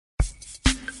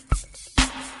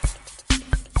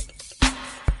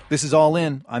This is All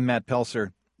In. I'm Matt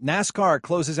Pelsor. NASCAR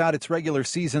closes out its regular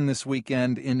season this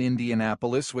weekend in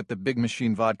Indianapolis with the Big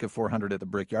Machine Vodka 400 at the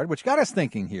Brickyard, which got us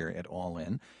thinking here at All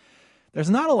In. There's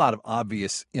not a lot of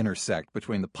obvious intersect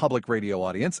between the public radio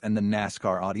audience and the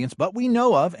NASCAR audience, but we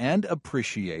know of and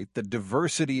appreciate the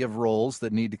diversity of roles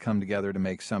that need to come together to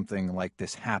make something like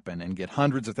this happen and get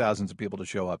hundreds of thousands of people to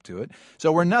show up to it.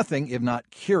 So we're nothing if not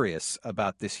curious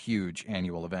about this huge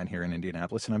annual event here in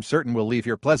Indianapolis, and I'm certain we'll leave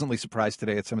here pleasantly surprised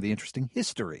today at some of the interesting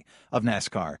history of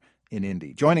NASCAR in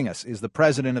Indy. Joining us is the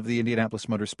president of the Indianapolis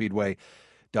Motor Speedway,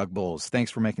 Doug Boles.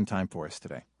 Thanks for making time for us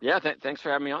today. Yeah, thanks for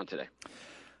having me on today.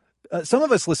 Some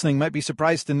of us listening might be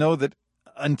surprised to know that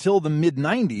until the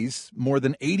mid-'90s, more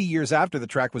than 80 years after the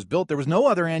track was built, there was no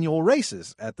other annual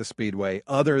races at the Speedway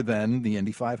other than the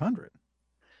Indy 500.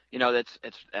 You know,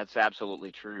 that's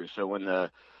absolutely true. So when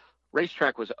the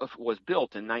racetrack was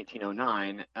built in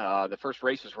 1909, the first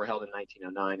races were held in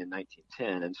 1909 and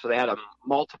 1910, and so they had a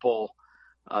multiple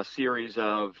series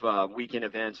of weekend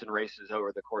events and races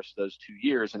over the course of those 2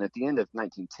 years. And at the end of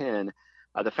 1910,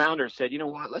 the founders said, you know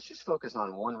what, let's just focus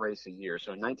on one race a year.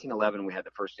 So in 1911, we had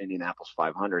the first Indianapolis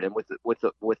 500. And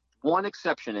with one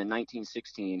exception, in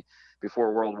 1916,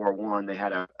 before World War I,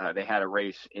 they had a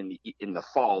race in the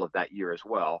fall of that year as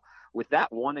well. With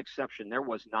that one exception, there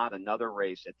was not another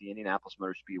race at the Indianapolis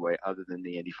Motor Speedway other than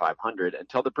the Indy 500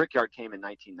 until the Brickyard came in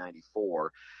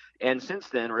 1994. And since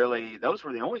then, really, those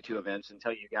were the only two events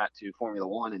until you got to Formula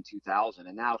One in 2000.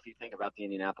 And now if you think about the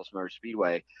Indianapolis Motor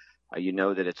Speedway, you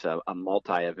know that it's a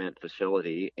multi-event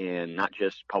facility and not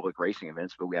just public racing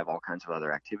events, but we have all kinds of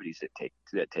other activities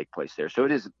that take place there. So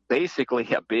it is basically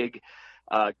a big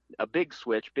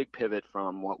switch, big pivot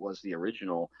from what was the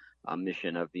original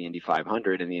mission of the Indy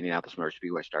 500 and the Indianapolis Motor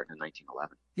Speedway starting in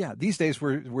 1911. Yeah, these days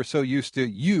we're so used to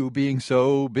you being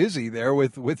so busy there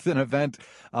with an event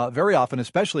very often,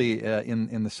 especially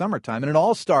in the summertime. And it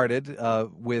all started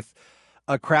with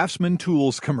a Craftsman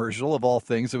Tools commercial, of all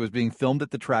things, that was being filmed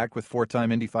at the track with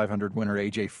four-time Indy 500 winner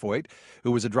A.J. Foyt,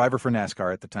 who was a driver for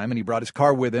NASCAR at the time, and he brought his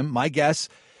car with him, my guess,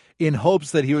 in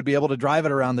hopes that he would be able to drive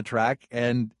it around the track,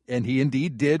 and he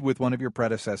indeed did with one of your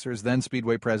predecessors, then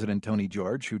Speedway president Tony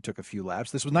George, who took a few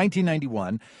laps. This was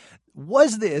 1991.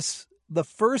 Was this the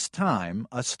first time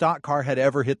a stock car had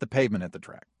ever hit the pavement at the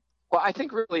track? Well, I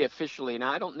think really officially, and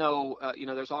I don't know,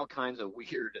 there's all kinds of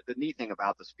the neat thing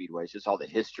about the Speedway is just all the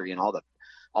history and all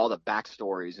the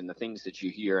backstories and the things that you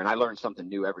hear. And I learn something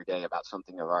new every day about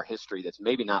something of our history that's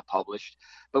maybe not published,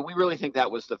 but we really think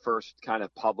that was the first kind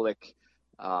of public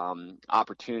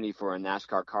opportunity for a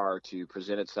NASCAR car to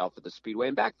present itself at the Speedway.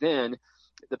 And back then,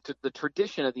 the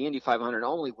tradition of the Indy 500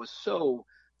 only was so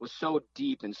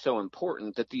deep and so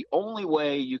important that the only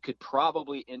way you could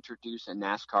probably introduce a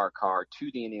NASCAR car to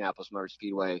the Indianapolis Motor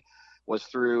Speedway was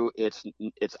through its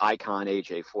icon,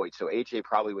 A.J. Foyt. So A.J.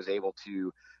 probably was able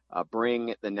to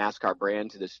bring the NASCAR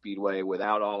brand to the Speedway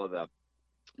without all of the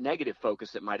negative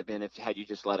focus that might have been had you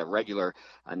just let a regular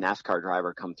NASCAR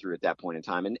driver come through at that point in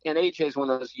time. And AJ is one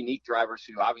of those unique drivers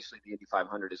who obviously the Indy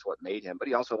 500 is what made him, but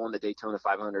he also won the Daytona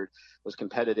 500, was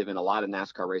competitive in a lot of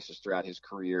NASCAR races throughout his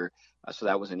career. So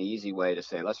that was an easy way to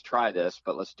say, let's try this,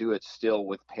 but let's do it still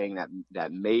with paying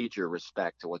that major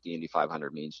respect to what the Indy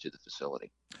 500 means to the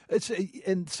facility.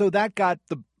 And so that got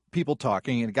the people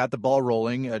talking and got the ball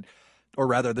rolling, or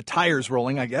rather the tires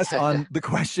rolling, I guess, on the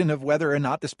question of whether or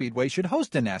not the Speedway should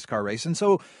host a NASCAR race. And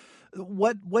so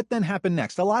what then happened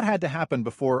next? A lot had to happen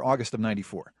before August of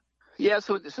 94. Yeah,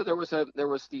 so there was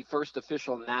the first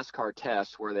official NASCAR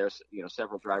test where there's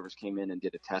several drivers came in and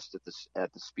did a test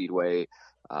at the Speedway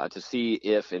to see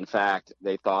if in fact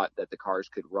they thought that the cars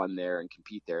could run there and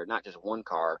compete there, not just one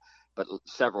car, but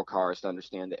several cars, to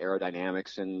understand the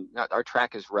aerodynamics. And our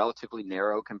track is relatively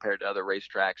narrow compared to other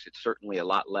racetracks. It's certainly a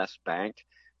lot less banked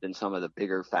than some of the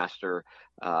bigger, faster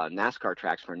NASCAR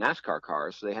tracks for NASCAR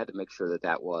cars. So they had to make sure that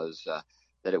it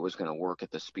was going to work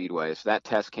at the Speedway. So that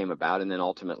test came about, and then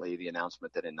ultimately the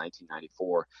announcement that in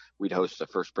 1994 we'd host the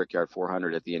first Brickyard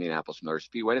 400 at the Indianapolis Motor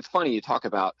Speedway. And it's funny, you talk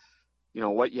about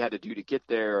what you had to do to get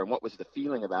there and what was the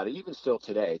feeling about it. Even still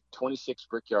today, 26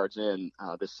 Brickyards in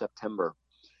this September,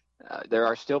 there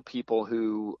are still people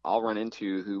who I'll run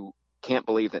into who can't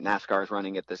believe that NASCAR is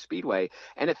running at the Speedway.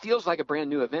 And it feels like a brand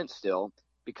new event still,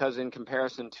 because in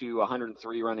comparison to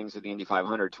 103 runnings of the Indy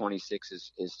 500, 26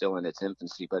 is still in its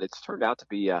infancy. But it's turned out to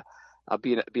be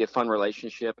a fun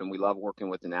relationship, and we love working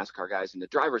with the NASCAR guys. And the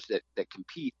drivers that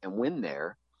compete and win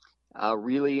there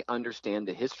really understand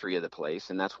the history of the place,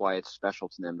 and that's why it's special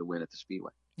to them to win at the Speedway.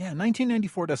 Yeah,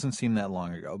 1994 doesn't seem that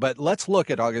long ago. But let's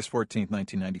look at August 14th,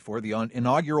 1994, the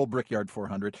inaugural Brickyard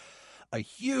 400. a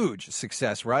huge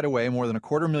success right away, more than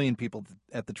 250,000 people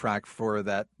at the track for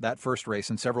that first race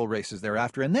and several races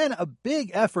thereafter. And then a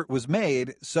big effort was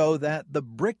made so that the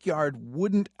Brickyard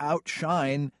wouldn't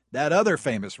outshine that other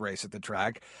famous race at the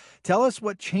track. Tell us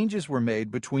what changes were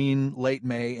made between late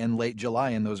May and late July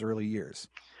in those early years.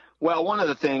 Well, one of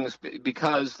the things,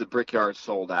 because the Brickyard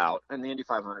sold out and the Indy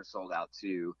 500 sold out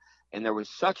too, and there was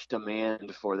such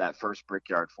demand for that first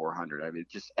Brickyard 400. I mean,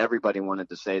 just everybody wanted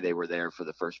to say they were there for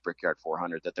the first Brickyard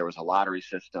 400, that there was a lottery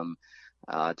system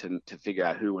to figure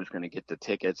out who was going to get the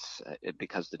tickets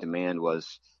because the demand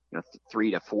was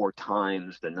 3 to 4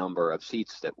 times the number of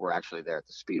seats that were actually there at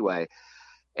the Speedway.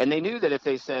 And they knew that if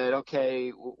they said,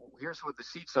 okay, here's what the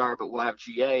seats are, but we'll have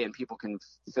GA and people can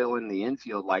fill in the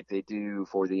infield like they do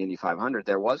for the Indy 500,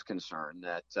 there was concern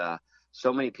that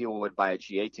so many people would buy a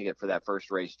GA ticket for that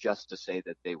first race just to say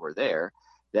that they were there,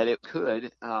 that it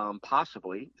could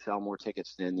possibly sell more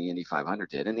tickets than the Indy 500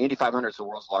 did. And the Indy 500 is the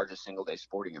world's largest single-day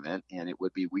sporting event, and it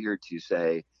would be weird to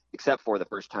say, except for the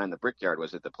first time the Brickyard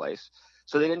was at the place.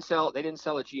 So they didn't sell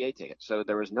a GA ticket. So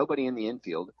there was nobody in the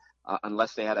infield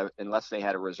unless they had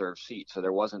a reserved seat. So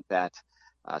there wasn't that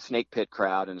snake pit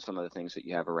crowd and some of the things that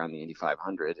you have around the Indy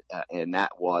 500. And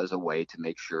that was a way to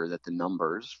make sure that the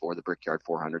numbers for the Brickyard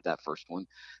 400, that first one,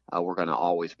 were going to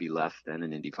always be less than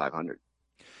an Indy 500.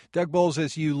 Doug Boles,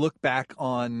 as you look back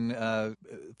on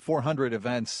 400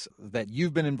 events that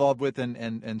you've been involved with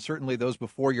and certainly those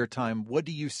before your time, what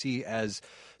do you see as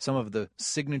some of the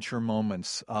signature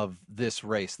moments of this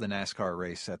race, the NASCAR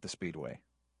race at the Speedway?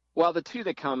 Well, the two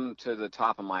that come to the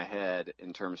top of my head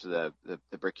in terms of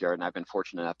the Brickyard, and I've been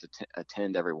fortunate enough to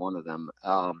attend every one of them,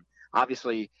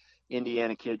 obviously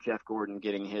Indiana kid Jeff Gordon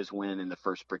getting his win in the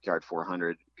first Brickyard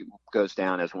 400 goes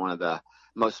down as one of the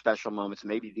most special moments,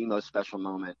 maybe the most special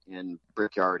moment in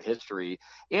Brickyard history,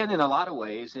 and in a lot of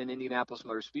ways in Indianapolis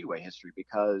Motor Speedway history,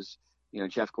 because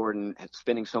Jeff Gordon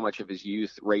spending so much of his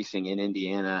youth racing in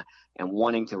Indiana and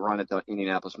wanting to run at the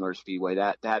Indianapolis Motor Speedway,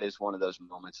 that is one of those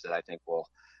moments that I think will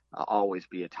always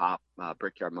be a top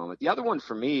Brickyard moment. The other one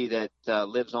for me that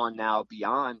lives on now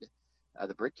beyond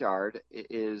the Brickyard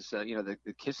is the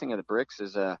kissing of the bricks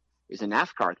is a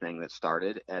NASCAR thing that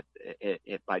started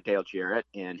by Dale Jarrett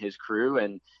and his crew,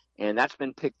 and that's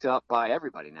been picked up by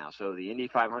everybody now. So the Indy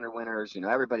 500 winners,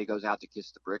 everybody goes out to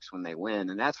kiss the bricks when they win,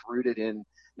 and that's rooted in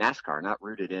NASCAR, not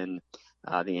rooted in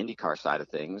the IndyCar side of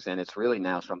things. And it's really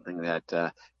now something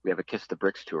that we have a Kiss the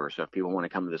Bricks tour. So if people want to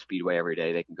come to the Speedway every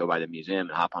day, they can go by the museum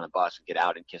and hop on a bus and get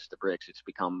out and kiss the bricks. It's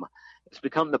become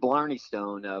the Blarney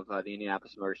Stone of the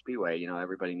Indianapolis Motor Speedway.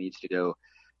 Everybody needs to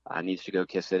go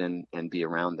kiss it and be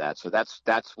around that. So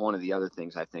that's one of the other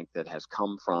things I think that has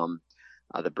come from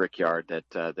the Brickyard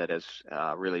that has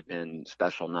really been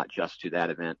special, not just to that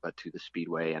event, but to the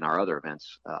Speedway and our other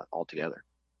events altogether.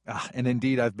 And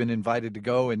indeed, I've been invited to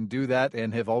go and do that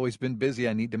and have always been busy.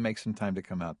 I need to make some time to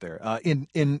come out there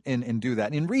and do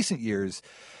that. In recent years,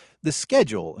 the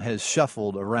schedule has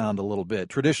shuffled around a little bit.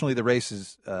 Traditionally, the race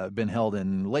has been held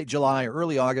in late July or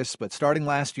early August, but starting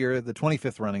last year, the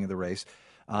 25th running of the race,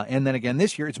 and then again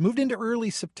this year, it's moved into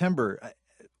early September.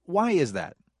 Why is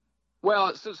that? Well,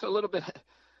 it's a little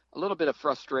bit of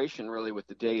frustration really with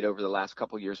the date over the last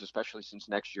couple of years, especially since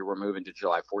next year we're moving to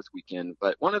July 4th weekend.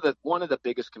 But one of the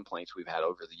biggest complaints we've had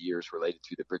over the years related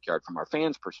to the Brickyard from our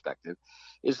fans' perspective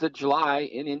is that July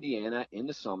in Indiana in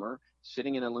the summer,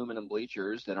 sitting in aluminum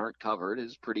bleachers that aren't covered,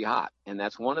 is pretty hot. And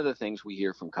that's one of the things we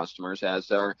hear from customers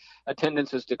as our attendance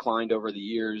has declined over the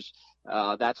years.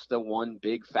 That's the one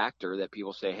big factor that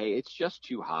people say, hey, it's just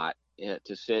too hot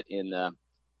to sit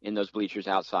in those bleachers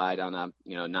outside on a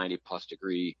 90 plus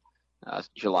degree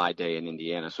July day in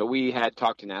Indiana. So we had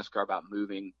talked to NASCAR about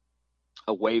moving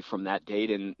away from that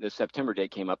date, and the September date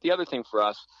came up. The other thing for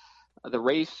us, the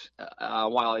race,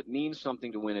 while it means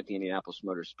something to win at the Indianapolis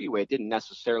Motor Speedway, it didn't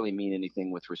necessarily mean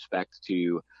anything with respect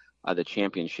to the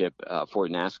championship for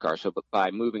NASCAR. So by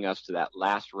moving us to that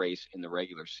last race in the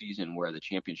regular season where the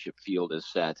championship field is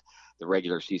set, the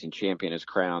regular season champion is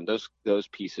crowned, those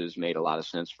pieces made a lot of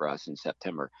sense for us in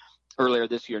September. Earlier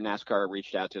this year, NASCAR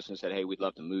reached out to us and said, hey, we'd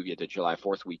love to move you to July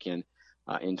 4th weekend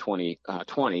in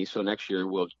 2020. So next year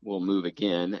we'll move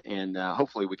again, and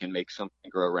hopefully we can make something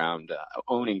grow around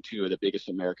owning two of the biggest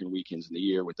American weekends in the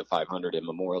year with the 500 and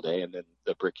Memorial Day, and then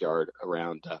the Brickyard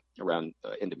around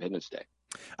Independence Day.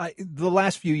 The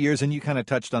last few years, and you kind of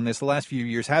touched on this, the last few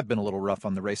years have been a little rough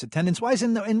on the race attendance-wise,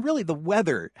 and really the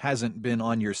weather hasn't been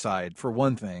on your side, for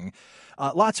one thing.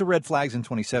 Lots of red flags in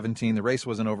 2017. The race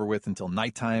wasn't over with until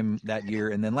nighttime that year,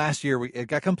 and then last year it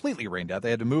got completely rained out. They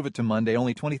had to move it to Monday.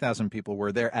 Only 20,000 people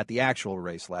were there at the actual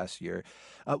race last year.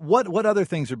 What other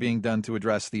things are being done to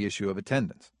address the issue of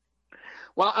attendance?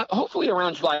 Well, hopefully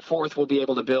around July 4th, we'll be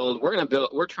able to build.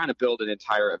 We're trying to build an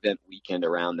entire event weekend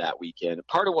around that weekend.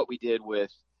 Part of what we did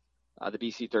with the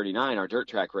BC39, our dirt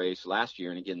track race last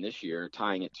year, and again this year,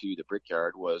 tying it to the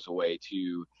Brickyard, was a way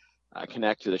to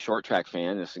connect to the short track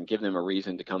fans and give them a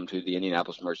reason to come to the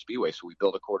Indianapolis Motor Speedway. So we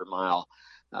built a quarter-mile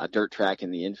dirt track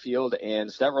in the infield, and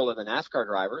several of the NASCAR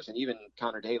drivers and even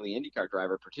Connor Daly, IndyCar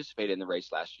driver, participated in the race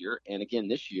last year, and again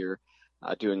this year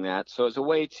doing that. So as a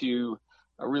way to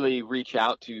really reach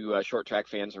out to short track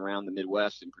fans around the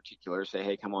Midwest in particular, say,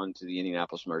 hey, come on to the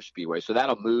Indianapolis Motor Speedway. So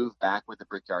that'll move back with the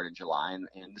Brickyard in July,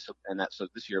 so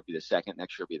this year will be the second,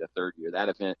 next year will be the third year. That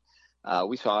event,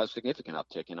 we saw a significant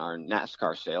uptick in our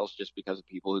NASCAR sales just because of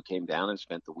people who came down and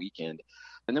spent the weekend.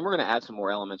 And then we're going to add some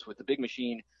more elements with the Big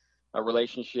Machine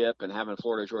relationship and having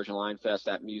Florida Georgia Line Fest.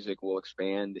 That music will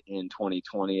expand in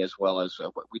 2020, as well as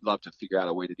we'd love to figure out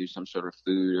a way to do some sort of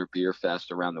food or beer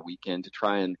fest around the weekend to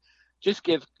try and just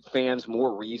give fans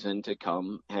more reason to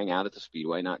come hang out at the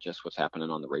Speedway, not just what's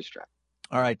happening on the racetrack.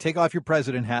 All right, take off your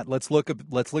president hat. Let's look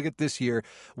at this year.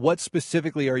 What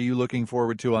specifically are you looking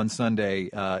forward to on Sunday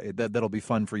that'll be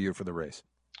fun for you for the race?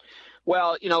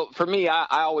 Well, for me,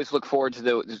 I always look forward to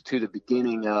the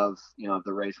beginning of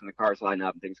the race when the cars line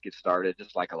up and things get started,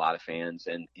 just like a lot of fans.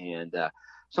 And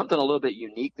something a little bit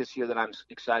unique this year that I'm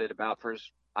excited about.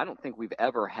 First, I don't think we've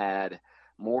ever had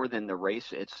more than the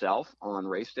race itself on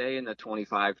race day in the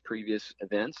 25 previous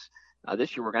events.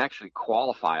 This year, we're going to actually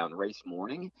qualify on race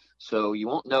morning. So you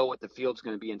won't know what the field's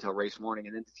going to be until race morning.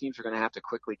 And then the teams are going to have to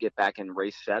quickly get back in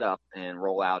race setup and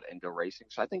roll out and go racing.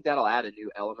 So I think that'll add a new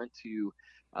element to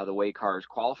the way cars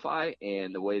qualify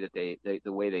and the way that they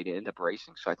end up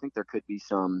racing. So I think there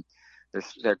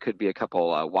could be a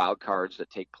couple wild cards that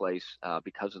take place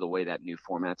because of the way that new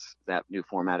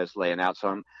format is laying out.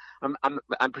 So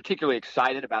I'm particularly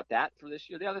excited about that for this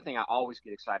year. The other thing I always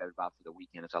get excited about for the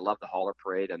weekend is I love the hauler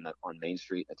parade on Main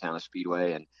Street in the town of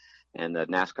Speedway, and the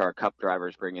NASCAR Cup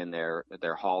drivers bring in their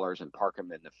haulers and park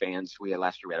them, and the fans.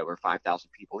 Last year we had over 5,000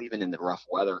 people, even in the rough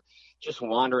weather, just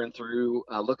wandering through,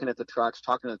 looking at the trucks,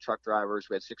 talking to the truck drivers.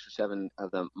 We had 6 or 7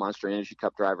 of the Monster Energy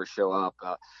Cup drivers show up.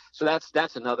 So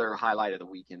that's another highlight of the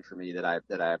weekend for me that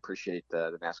I appreciate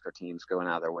the NASCAR teams going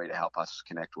out of their way to help us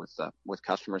connect with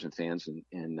customers and fans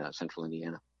in Central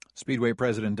Indiana. Speedway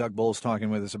President Doug Boles talking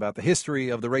with us about the history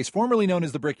of the race, formerly known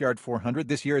as the Brickyard 400.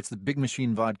 This year it's the Big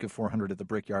Machine Vodka 400 at the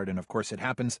Brickyard, and of course it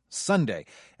happens Sunday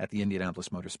at the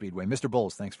Indianapolis Motor Speedway. Mr.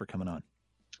 Boles, thanks for coming on.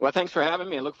 Well, thanks for having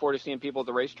me. I look forward to seeing people at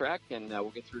the racetrack, and we'll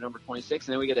get through number 26,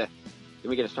 and then we get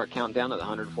to start counting down to the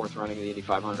 104th running of the Indy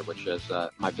 500, which is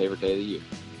my favorite day of the year.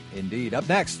 Indeed. Up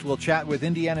next, we'll chat with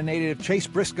Indiana native Chase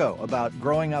Briscoe about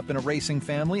growing up in a racing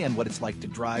family and what it's like to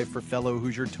drive for fellow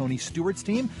Hoosier Tony Stewart's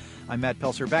team. I'm Matt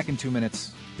Pelsor. Back in 2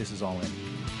 minutes. This is All In.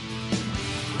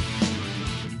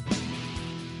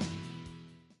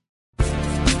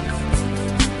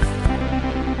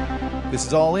 This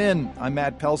is All In. I'm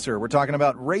Matt Pelsor. We're talking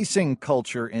about racing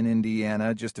culture in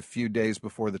Indiana just a few days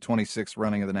before the 26th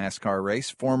running of the NASCAR race,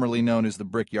 formerly known as the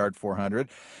Brickyard 400.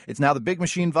 It's now the Big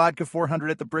Machine Vodka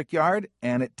 400 at the Brickyard,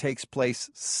 and it takes place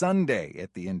Sunday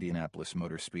at the Indianapolis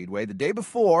Motor Speedway. The day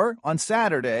before, on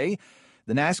Saturday,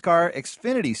 the NASCAR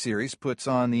Xfinity Series puts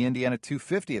on the Indiana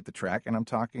 250 at the track, and I'm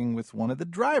talking with one of the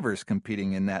drivers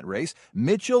competing in that race,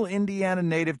 Mitchell, Indiana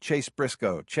native Chase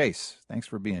Briscoe. Chase, thanks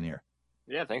for being here.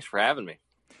 Yeah, thanks for having me.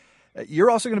 You're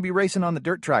also going to be racing on the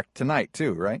dirt track tonight,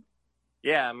 too, right?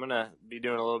 Yeah, I'm going to be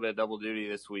doing a little bit of double duty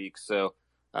this week. So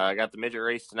I got the midget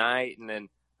race tonight and then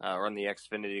run the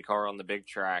Xfinity car on the big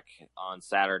track on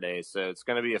Saturday. So it's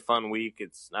going to be a fun week.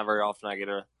 It's not very often I get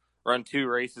to run 2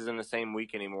 races in the same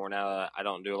week anymore now that I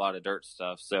don't do a lot of dirt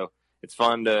stuff. So it's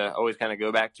fun to always kind of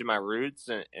go back to my roots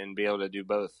and be able to do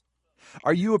both.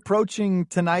 Are you approaching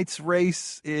tonight's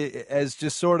race as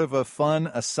just sort of a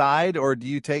fun aside, or do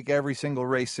you take every single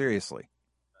race seriously?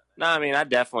 No, I mean, I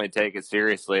definitely take it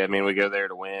seriously. I mean, we go there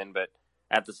to win, but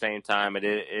at the same time, it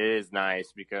is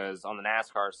nice because on the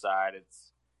NASCAR side,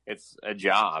 it's a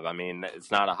job. I mean, it's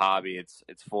not a hobby. It's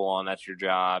full on. That's your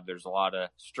job. There's a lot of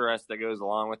stress that goes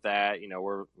along with that. You know,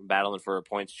 we're battling for a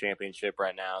points championship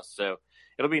right now, so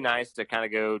it'll be nice to kind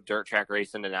of go dirt track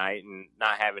racing tonight and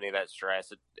not have any of that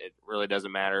stress. It really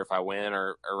doesn't matter if I win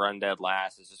or run dead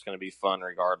last. It's just going to be fun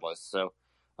regardless. So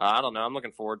I don't know. I'm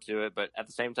looking forward to it, but at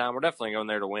the same time, we're definitely going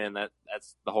there to win.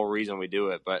 That's the whole reason we do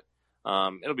it. But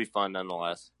it'll be fun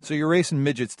nonetheless. So you're racing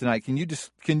midgets tonight. Can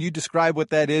you describe what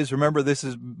that is? Remember, this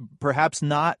is perhaps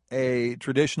not a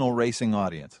traditional racing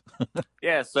audience.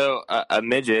 Yeah. So a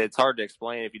midget, it's hard to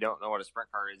explain if you don't know what a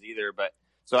sprint car is either. But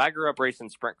so I grew up racing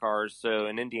sprint cars. So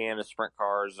in Indiana, sprint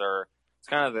cars are it's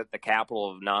kind of the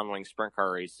capital of non-wing sprint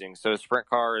car racing. So a sprint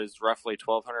car is roughly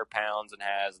 1,200 pounds and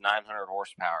has 900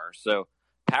 horsepower. So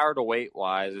power to weight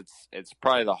wise, it's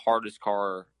probably the hardest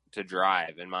car to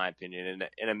drive, in my opinion.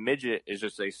 And a midget is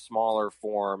just a smaller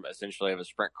form, essentially, of a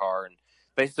sprint car. And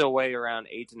they still weigh around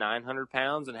 800 to 900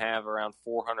 pounds and have around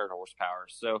 400 horsepower.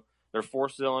 So they're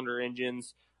 4-cylinder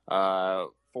engines.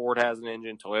 Ford has an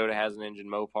engine, Toyota has an engine,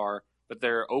 Mopar. But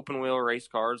they're open-wheel race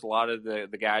cars. A lot of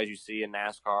the guys you see in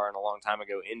NASCAR and a long time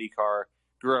ago IndyCar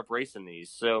grew up racing these.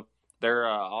 So they're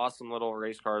awesome little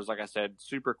race cars. Like I said,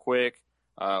 super quick,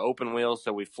 open wheels,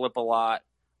 so we flip a lot.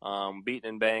 Beating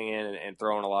and banging and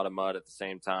throwing a lot of mud at the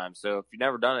same time. So if you've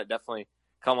never done it, definitely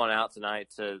come on out tonight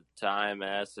to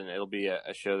IMS, and it'll be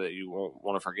a show that you won't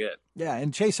want to forget. Yeah,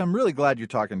 and Chase, I'm really glad you're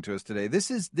talking to us today. This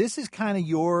is kind of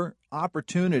your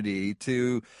opportunity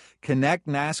to connect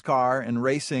NASCAR and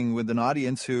racing with an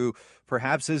audience who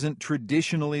perhaps isn't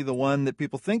traditionally the one that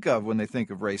people think of when they think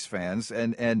of race fans.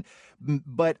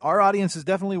 But our audience is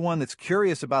definitely one that's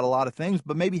curious about a lot of things,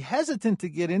 but maybe hesitant to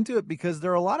get into it because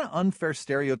there are a lot of unfair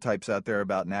stereotypes out there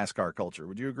about NASCAR culture.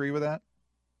 Would you agree with that?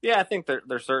 Yeah, I think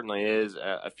there certainly is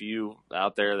a few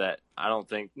out there that I don't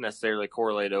think necessarily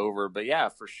correlate over. But yeah,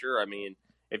 for sure. I mean,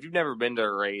 if you've never been to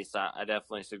a race, I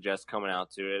definitely suggest coming out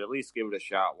to it. At least give it a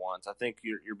shot once. I think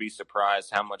you'll be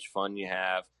surprised how much fun you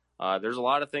have. There's a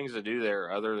lot of things to do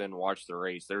there other than watch the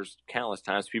race. There's countless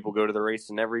times people go to the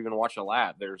race and never even watch a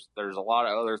lap. There's a lot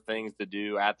of other things to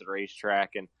do at the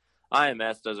racetrack, and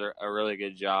IMS does a really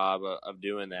good job of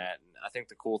doing that. And I think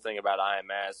the cool thing about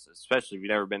IMS, especially if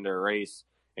you've never been to a race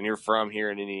and you're from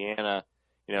here in Indiana,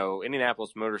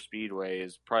 Indianapolis Motor Speedway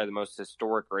is probably the most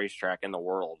historic racetrack in the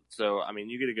world. So, I mean,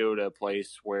 you get to go to a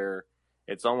place where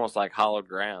it's almost like hallowed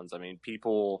grounds. I mean,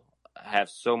 people have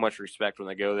so much respect when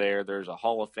they go there. There's a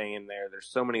Hall of Fame there. There's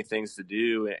so many things to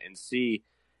do and see.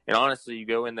 And honestly, you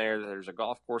go in there, there's a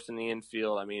golf course in the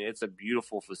infield. I mean, it's a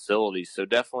beautiful facility. So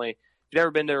definitely, if you've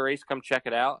never been to a race, come check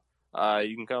it out.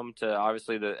 You can come to,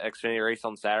 obviously, the Xfinity race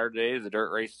on Saturday, the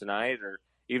dirt race tonight, or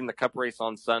even the Cup race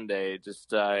on Sunday.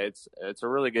 Just it's a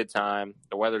really good time.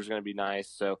 The weather's going to be nice,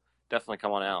 so definitely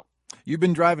come on out. You've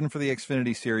been driving for the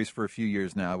Xfinity Series for a few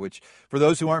years now, which, for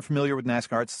those who aren't familiar with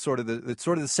NASCAR, it's sort of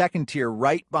the second tier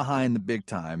right behind the big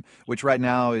time, which right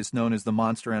now is known as the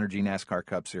Monster Energy NASCAR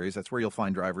Cup Series. That's where you'll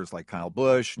find drivers like Kyle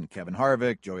Busch and Kevin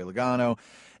Harvick, Joey Logano.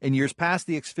 In years past,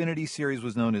 the Xfinity Series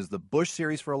was known as the Busch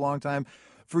Series for a long time.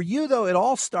 For you, though, it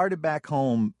all started back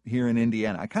home here in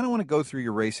Indiana. I kind of want to go through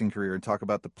your racing career and talk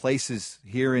about the places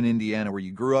here in Indiana where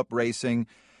you grew up racing.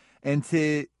 And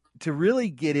to really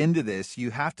get into this,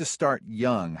 you have to start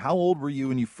young. How old were you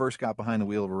when you first got behind the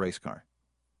wheel of a race car?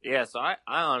 Yeah, so I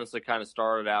honestly kind of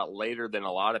started out later than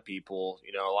a lot of people.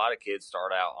 A lot of kids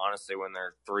start out, honestly, when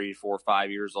they're 3, 4, 5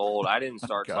 years old. I didn't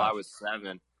start till I was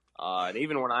 7. And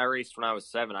even when I raced when I was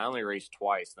 7, I only raced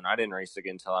twice. And I didn't race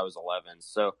again until I was 11.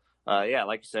 So, yeah,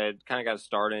 like you said, kind of got to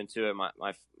start into it.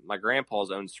 My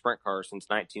grandpa's owned sprint cars since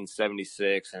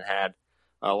 1976 and had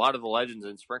a lot of the legends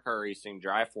in sprint car racing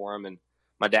drive for him. And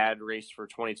my dad raced for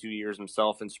 22 years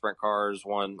himself in sprint cars,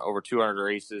 won over 200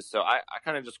 races. So I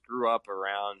kind of just grew up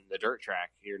around the dirt track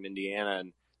here in Indiana.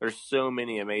 And there's so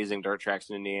many amazing dirt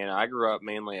tracks in Indiana. I grew up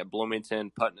mainly at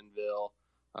Bloomington, Putnamville,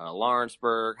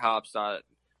 Lawrenceburg, Hopstadt,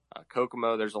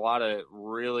 Kokomo. There's a lot of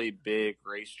really big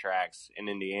racetracks in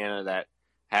Indiana that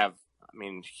have,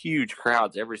 huge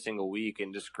crowds every single week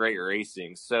and just great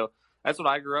racing. So that's what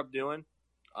I grew up doing.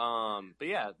 But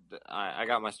yeah, I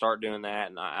got my start doing that,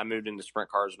 and I moved into sprint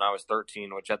cars when I was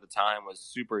 13, which at the time was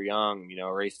super young,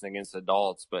 racing against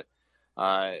adults. But,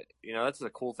 that's the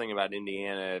cool thing about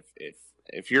Indiana.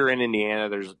 If you're in Indiana,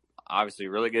 there's obviously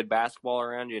really good basketball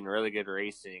around you and really good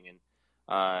racing. And,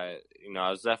 I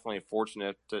was definitely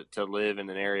fortunate to live in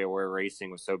an area where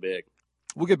racing was so big.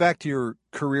 We'll get back to your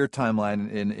career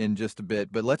timeline in just a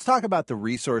bit, but let's talk about the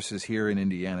resources here in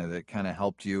Indiana that kind of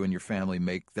helped you and your family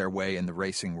make their way in the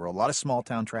racing world. A lot of small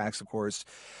town tracks, of course,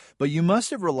 but you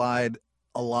must have relied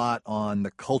a lot on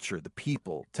the culture, the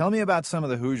people. Tell me about some of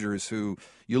the Hoosiers who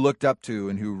you looked up to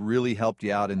and who really helped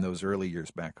you out in those early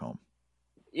years back home.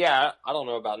 Yeah, I don't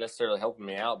know about necessarily helping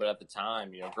me out, but at the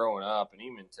time, growing up and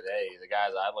even today, the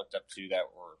guys I looked up to that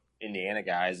were Indiana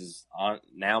guys is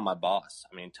now my boss.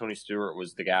 Tony Stewart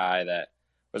was the guy that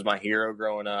was my hero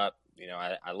growing up.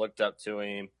 I looked up to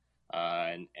him,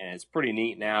 and it's pretty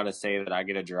neat now to say that I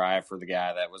get a drive for the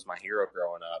guy that was my hero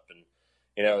growing up. And,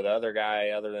 the other guy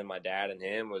other than my dad and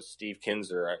him was Steve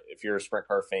Kinzer. If you're a sprint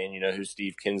car fan, you know who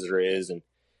Steve Kinzer is. And,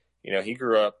 he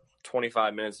grew up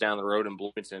 25 minutes down the road in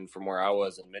Bloomington from where I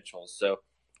was in Mitchell. So,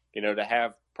 to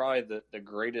have probably the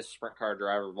greatest sprint car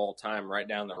driver of all time right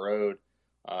down the road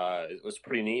it was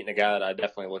pretty neat and a guy that I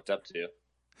definitely looked up to.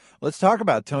 Let's talk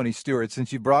about Tony Stewart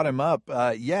since you brought him up.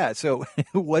 Yeah, so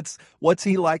what's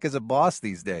he like as a boss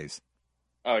these days?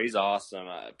 Oh, he's awesome.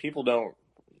 People don't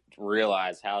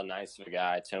realize how nice of a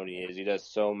guy Tony is. He does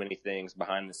so many things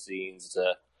behind the scenes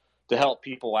to help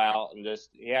people out, and just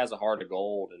he has a heart of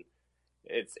gold. And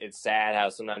it's sad how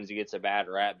sometimes he gets a bad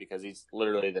rap because he's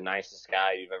literally the nicest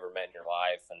guy you've ever met in your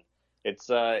life. And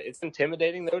it's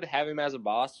intimidating though to have him as a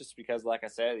boss, just because, like I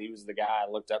said, he was the guy I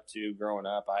looked up to growing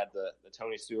up. I had the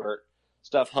Tony Stewart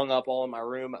stuff hung up all in my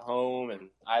room at home, and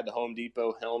I had the Home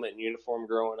Depot helmet and uniform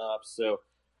growing up. So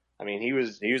I mean, he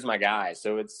was my guy.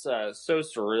 So it's so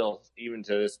surreal even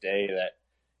to this day that,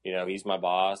 he's my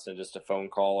boss and just a phone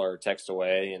call or text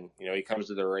away. And, he comes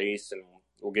to the race and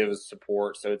will give us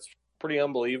support. So it's pretty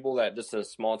unbelievable that just a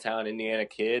small town Indiana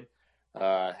kid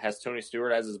has Tony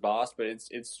Stewart as his boss. But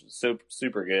it's so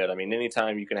super good. I mean,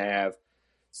 anytime you can have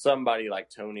somebody like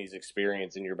Tony's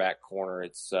experience in your back corner,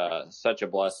 it's such a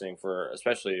blessing for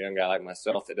especially a young guy like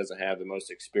myself that doesn't have the most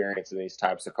experience in these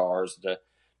types of cars to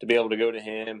be able to go to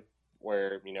him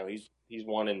where, he's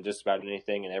won in just about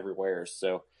anything and everywhere.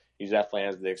 So he definitely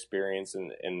has the experience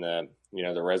and the,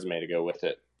 the resume to go with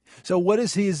it. So what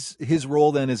is his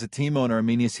role then as a team owner? I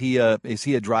mean, is he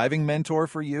a driving mentor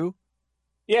for you?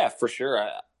 Yeah, for sure.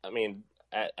 I mean,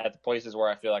 at the places where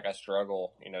I feel like I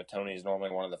struggle, Tony is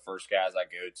normally one of the first guys I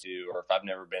go to, or if I've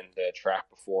never been to a track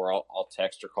before, I'll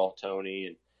text or call Tony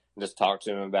and just talk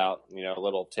to him about,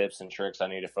 little tips and tricks I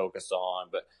need to focus on.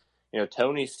 But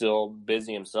Tony's still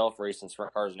busy himself racing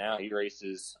sprint cars now. He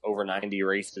races over 90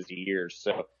 races a year.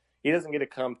 So he doesn't get to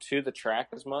come to the track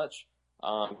as much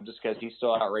just because he's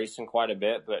still out racing quite a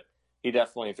bit. But he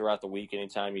definitely, throughout the week,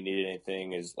 anytime you need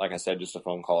anything, is, like I said, just a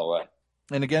phone call away.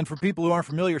 And again, for people who aren't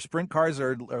familiar, sprint cars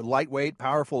are lightweight,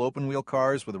 powerful open-wheel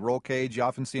cars with a roll cage. You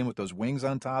often see them with those wings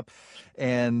on top.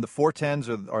 And the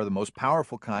 410s are the most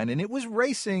powerful kind. And it was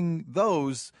racing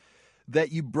those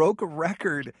that you broke a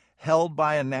record held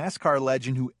by a NASCAR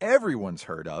legend who everyone's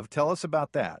heard of. Tell us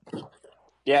about that.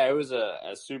 Yeah, it was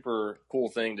a super cool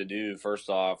thing to do. First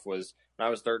off, was when I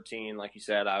was 13, like you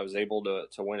said, I was able to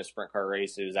win a sprint car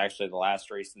race. It was actually the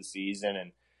last race of the season,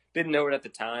 and didn't know it at the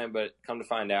time, but come to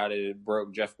find out it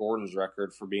broke Jeff Gordon's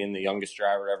record for being the youngest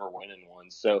driver to ever win in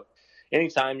one. So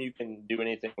anytime you can do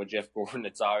anything with Jeff Gordon,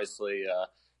 it's obviously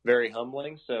very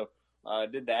humbling. So I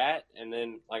did that, and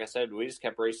then, like I said, we just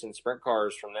kept racing sprint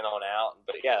cars from then on out.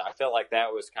 But, yeah, I felt like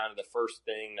that was kind of the first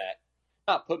thing that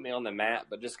not put me on the map,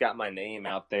 but just got my name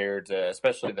out there to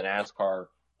especially the NASCAR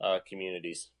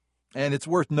communities. And it's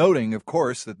worth noting, of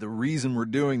course, that the reason we're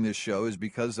doing this show is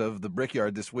because of the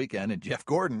Brickyard this weekend, and Jeff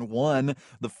Gordon won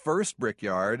the first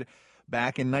Brickyard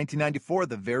back in 1994,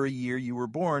 the very year you were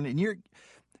born. And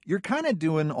you're kind of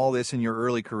doing all this in your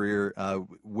early career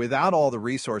without all the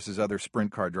resources other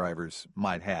sprint car drivers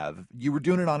might have. You were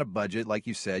doing it on a budget, like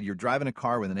you said. You're driving a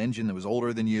car with an engine that was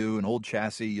older than you, an old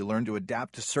chassis. You learned to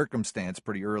adapt to circumstance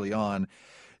pretty early on.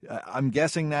 I'm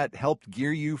guessing that helped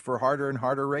gear you for harder and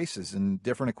harder races and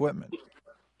different equipment.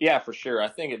 Yeah, for sure. I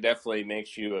think it definitely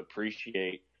makes you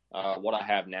appreciate what I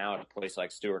have now at a place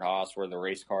like Stewart-Haas where the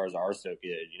race cars are so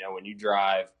good. When you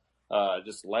drive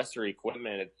just lesser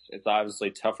equipment, it's obviously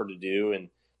tougher to do, and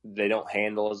they don't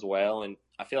handle as well. And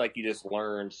I feel like you just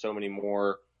learn so many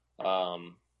more,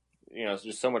 it's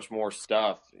just so much more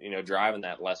stuff, driving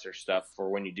that lesser stuff for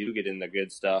when you do get in the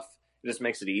good stuff. It just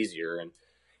makes it easier. And,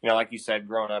 like you said,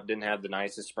 growing up, didn't have the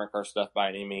nicest sprint car stuff by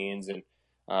any means, and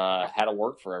had to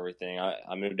work for everything.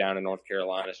 I moved down to North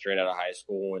Carolina straight out of high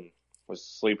school and was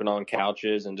sleeping on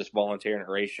couches and just volunteering at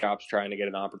race shops trying to get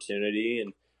an opportunity.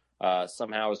 And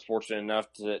somehow I was fortunate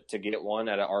enough to get one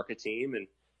at an ARCA team and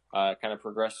kind of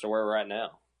progress to where we're at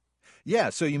now. Yeah,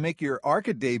 so you make your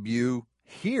ARCA debut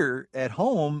here at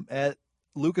home at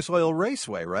Lucas Oil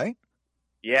Raceway, right?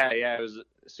 Yeah, it was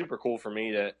super cool for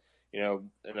me to,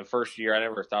 in the first year, I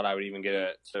never thought I would even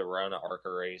get to run an ARCA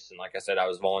race. And like I said, I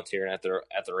was volunteering at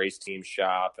the race team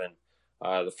shop.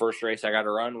 And the first race I got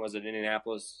to run was at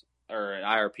Indianapolis, or at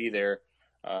IRP there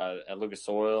at Lucas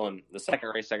Oil. And the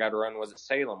second race I got to run was at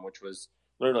Salem, which was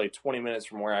literally 20 minutes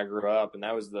from where I grew up. And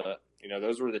that was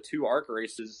those were the two ARCA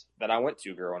races that I went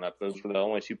to growing up. Those were the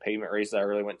only two pavement races I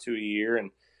really went to a year.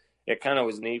 And it kind of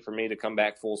was neat for me to come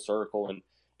back full circle and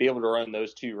be able to run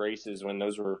those two races when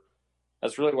that's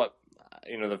really what,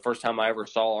 the first time I ever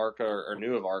saw ARCA or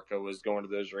knew of ARCA was going to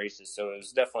those races. So it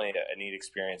was definitely a neat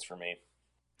experience for me.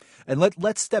 And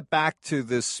let's step back to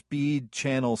the Speed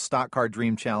Channel Stock Car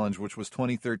Dream Challenge, which was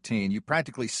 2013. You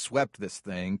practically swept this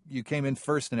thing. You came in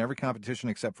first in every competition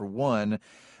except for one,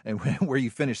 and where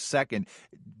you finished second.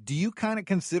 Do you kind of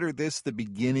consider this the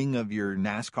beginning of your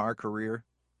NASCAR career?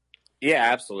 Yeah,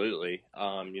 absolutely.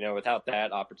 Without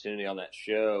that opportunity on that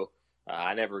show,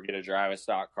 I never get to drive a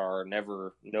stock car,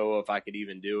 never know if I could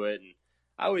even do it. And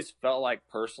I always felt like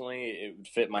personally it would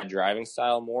fit my driving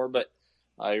style more, but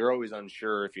you're always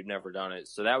unsure if you've never done it.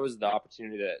 So that was the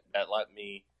opportunity that let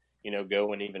me,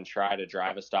 go and even try to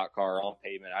drive a stock car on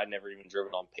pavement. I'd never even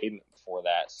driven on pavement before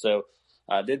that. So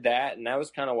I did that, and that was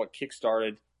kind of what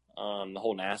kickstarted the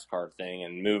whole NASCAR thing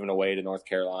and moving away to North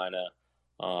Carolina.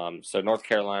 So North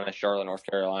Carolina, Charlotte, North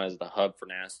Carolina is the hub for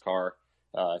NASCAR.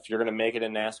 If you're going to make it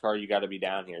in NASCAR, you got to be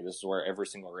down here. This is where every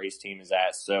single race team is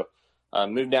at. So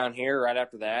moved down here right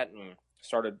after that and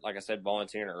started, like I said,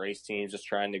 volunteering at race teams, just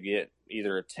trying to get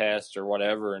either a test or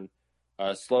whatever. And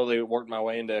slowly worked my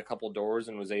way into a couple of doors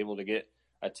and was able to get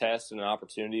a test and an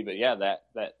opportunity. But yeah,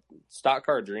 that Stock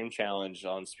Car Dream Challenge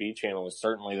on Speed Channel was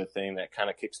certainly the thing that kind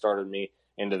of kickstarted me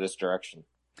into this direction.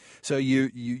 So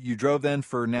you drove then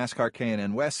for NASCAR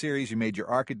K&N West Series. You made your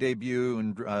ARCA debut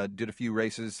and did a few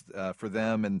races for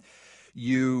them, and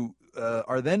you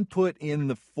are then put in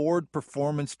the Ford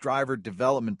Performance Driver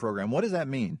Development Program. What does that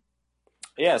mean?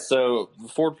 Yeah, so the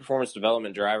Ford Performance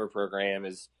Development Driver Program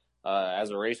is, as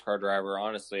a race car driver,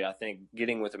 honestly, I think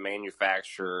getting with a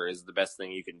manufacturer is the best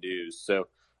thing you can do. So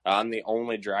I'm the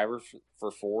only driver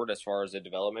for Ford as far as a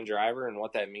development driver, and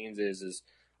what that means is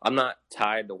I'm not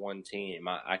tied to one team.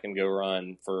 I can go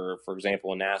run for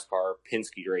example, in NASCAR,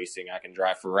 Penske Racing. I can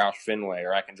drive for Roush Fenway,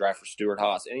 or I can drive for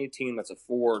Stewart-Haas. Any team that's a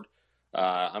Ford,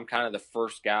 I'm kind of the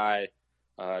first guy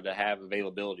to have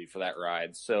availability for that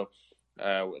ride. So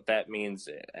what that means,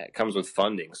 it comes with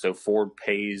funding. So Ford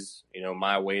pays,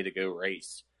 my way to go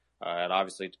race. It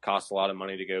obviously costs a lot of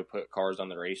money to go put cars on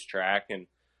the racetrack, and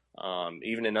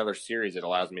even in other series, it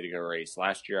allows me to go race.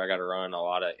 Last year, I got to run a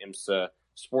lot of IMSA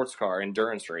sports car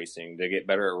endurance racing to get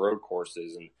better at road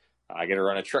courses, and I get to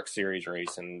run a truck series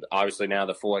race, and obviously now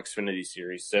the full Xfinity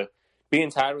series. So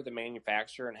being tied with the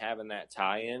manufacturer and having that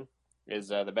tie-in is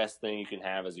the best thing you can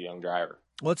have as a young driver.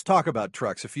 Let's talk about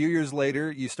trucks. A few years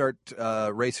later, you start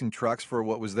racing trucks for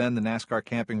what was then the NASCAR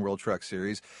Camping World Truck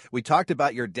Series. We talked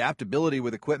about your adaptability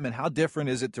with equipment. How different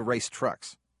is it to race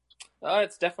trucks?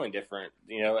 It's definitely different.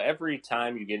 Every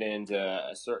time you get into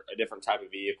a different type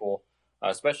of vehicle,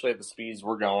 especially at the speeds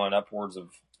we're going, upwards of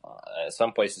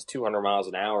some places 200 miles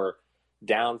an hour,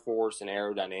 downforce and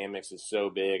aerodynamics is so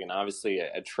big. And obviously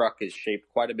a truck is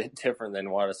shaped quite a bit different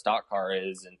than what a stock car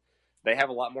is. And they have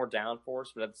a lot more downforce,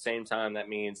 but at the same time, that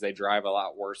means they drive a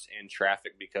lot worse in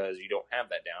traffic because you don't have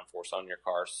that downforce on your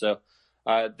car. So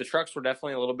the trucks were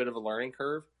definitely a little bit of a learning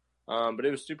curve, but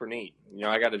it was super neat.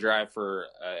 I got to drive for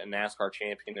a NASCAR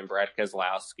champion in Brad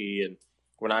Keselowski. And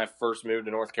when I first moved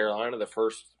to North Carolina, the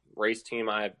first race team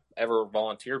I ever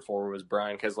volunteered for was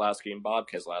Brian Keselowski and Bob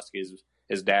Keselowski,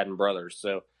 his dad and brothers.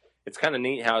 So it's kind of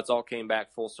neat how it's all came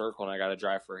back full circle, and I got to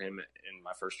drive for him in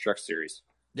my first truck series.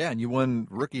 Yeah, and you won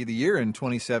Rookie of the Year in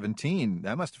 2017.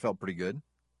 That must have felt pretty good.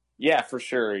 Yeah, for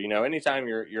sure. Anytime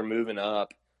you're moving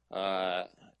up,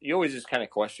 you always just kind of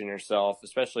question yourself,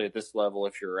 especially at this level,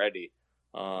 if you're ready.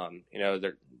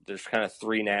 There's kind of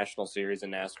three national series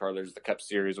in NASCAR. There's the Cup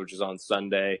Series, which is on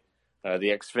Sunday, the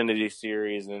Xfinity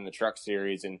Series, and then the Truck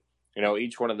Series. And,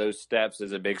 each one of those steps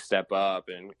is a big step up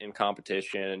in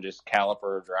competition and just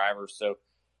caliper of drivers. So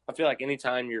I feel like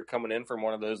anytime you're coming in from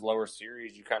one of those lower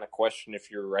series, you kind of question if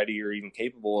you're ready or even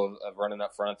capable of running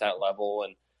up front at that level.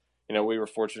 And, we were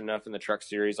fortunate enough in the Truck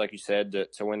Series, like you said,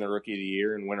 to win the Rookie of the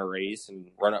Year and win a race and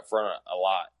run up front a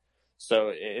lot.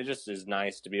 So it just is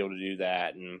nice to be able to do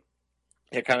that. And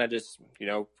it kind of just,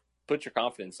 put your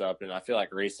confidence up. And I feel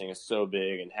like racing is so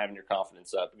big, and having your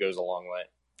confidence up goes a long way.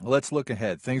 Let's look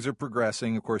ahead. Things are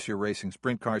progressing. Of course, you're racing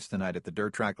sprint cars tonight at the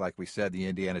dirt track, like we said, the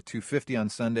Indiana 250 on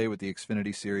Sunday with the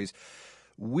Xfinity Series.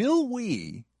 Will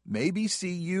we maybe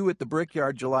see you at the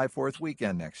Brickyard July 4th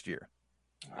weekend next year?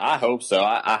 I hope so.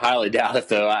 I highly doubt it,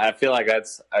 though. I feel like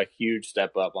that's a huge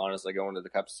step up, honestly, going to the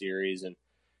Cup Series. And,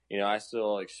 I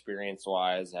still,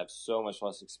 experience-wise, have so much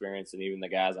less experience than even the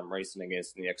guys I'm racing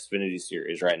against in the Xfinity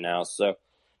Series right now. So I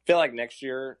feel like next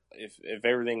year, if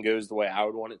everything goes the way I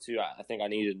would want it to, I think I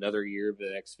need another year of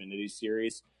the Xfinity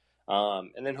Series.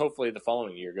 And then hopefully the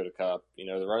following year go to Cup.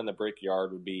 The running the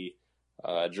Brickyard would be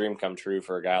a dream come true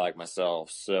for a guy like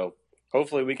myself. So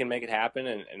hopefully we can make it happen,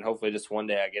 and hopefully just one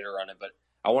day I get to run it. But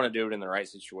I want to do it in the right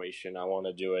situation. I want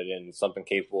to do it in something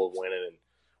capable of winning. And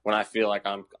when I feel like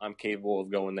I'm capable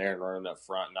of going there and running up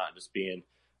front, not just being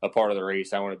a part of the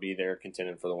race, I want to be there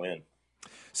contending for the win.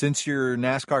 Since your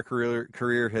NASCAR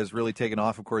career has really taken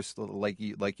off, of course, like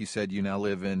you said, you now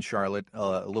live in Charlotte,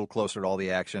 a little closer to all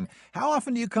the action. How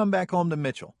often do you come back home to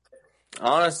Mitchell?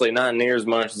 Honestly, not near as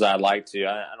much as I'd like to.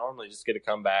 I normally just get to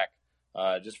come back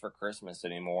just for Christmas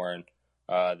anymore. And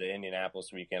the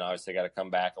Indianapolis weekend, obviously, got to come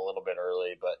back a little bit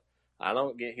early, but I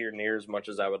don't get here near as much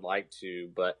as I would like to.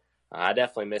 But I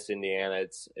definitely miss Indiana.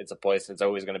 It's a place that's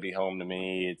always going to be home to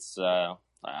me. It's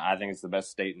I think it's the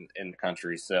best state in the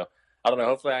country. So I don't know.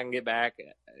 Hopefully, I can get back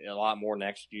a lot more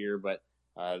next year. But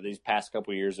these past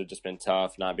couple of years have just been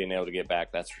tough, not being able to get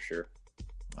back. That's for sure.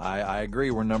 I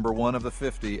agree. We're number one of the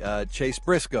 50. Chase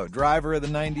Briscoe, driver of the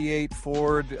 98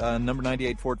 Ford, number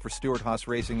 98 Ford for Stewart-Haas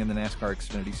Racing in the NASCAR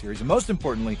Xfinity Series. And most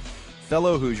importantly,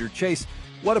 fellow Hoosier. Chase,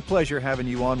 what a pleasure having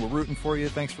you on. We're rooting for you.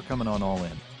 Thanks for coming on All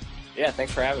In. Yeah,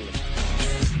 thanks for having me.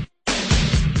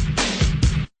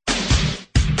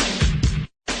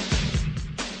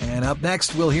 And up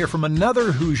next, we'll hear from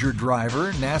another Hoosier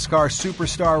driver, NASCAR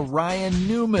superstar Ryan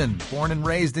Newman, born and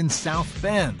raised in South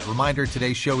Bend. Reminder,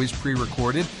 today's show is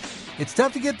pre-recorded. It's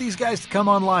tough to get these guys to come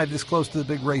on live this close to the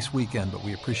big race weekend, but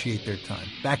we appreciate their time.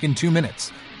 Back in 2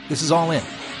 minutes. This is All In.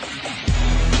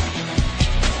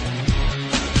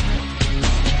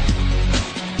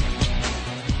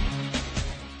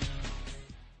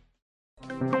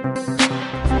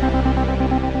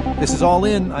 This is All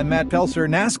In. I'm Matt Pelsor.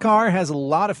 NASCAR has a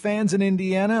lot of fans in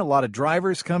Indiana. A lot of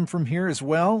drivers come from here as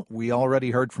well. We already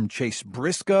heard from Chase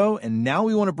Briscoe, and now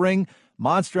we want to bring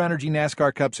Monster Energy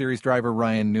NASCAR Cup Series driver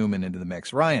Ryan Newman into the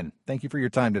mix. Ryan, thank you for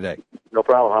your time today. No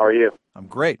problem. How are you? I'm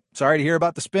great. Sorry to hear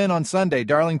about the spin on Sunday.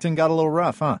 Darlington got a little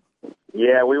rough, huh?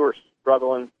 Yeah, we were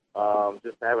struggling,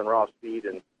 just having raw speed,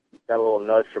 and got a little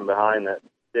nudge from behind that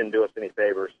didn't do us any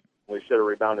favors. We should have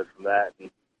rebounded from that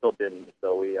and still didn't.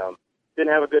 So we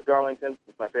didn't have a good Darlington.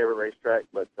 It's my favorite racetrack,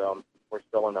 but we're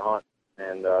still in the hunt,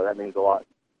 and that means a lot.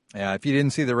 Yeah, if you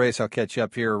didn't see the race, I'll catch you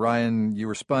up here. Ryan, you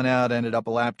were spun out, ended up a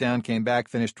lap down, came back,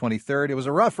 finished 23rd. It was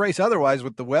a rough race otherwise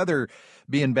with the weather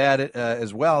being bad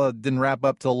as well. It didn't wrap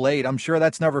up till late. I'm sure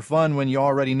that's never fun when you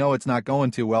already know it's not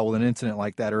going too well with an incident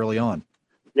like that early on.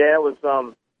 Yeah, it was,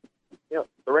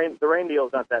 the rain deal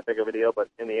is not that big of a deal, but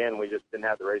in the end we just didn't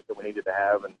have the race that we needed to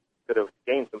have and could have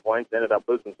gained some points, ended up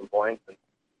losing some points, and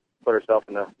put ourselves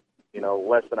in a,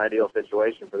 less than ideal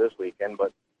situation for this weekend, but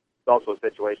it's also a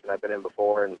situation I've been in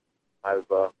before, and I've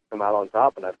come out on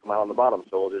top and I've come out on the bottom,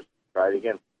 so we'll just try it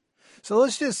again. So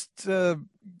let's just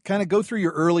kind of go through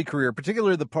your early career,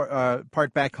 particularly the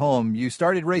part back home. You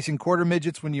started racing quarter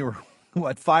midgets when you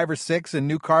were, 5 or 6 in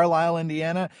New Carlisle,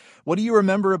 Indiana. What do you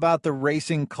remember about the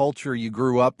racing culture you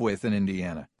grew up with in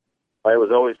Indiana? It was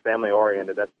always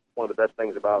family-oriented. That's one of the best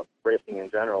things about racing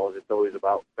in general is it's always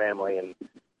about family and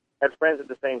as friends at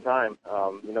the same time.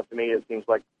 To me, it seems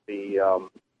like the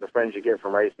friends you get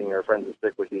from racing are friends that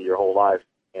stick with you your whole life,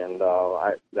 and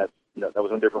that was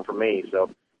no different for me. So,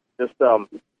 just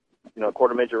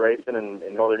quarter midget racing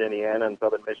in northern Indiana and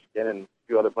southern Michigan and a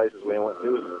few other places we went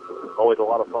to was always a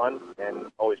lot of fun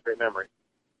and always great memory.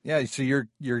 Yeah, so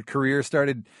your career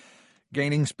started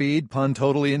gaining speed, pun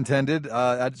totally intended.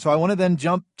 So I want to then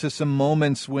jump to some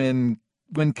moments when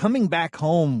coming back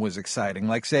home was exciting,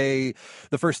 like, say,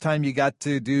 the first time you got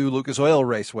to do Lucas Oil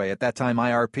Raceway, at that time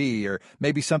IRP, or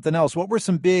maybe something else. What were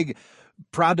some big,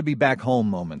 proud to be back home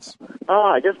moments?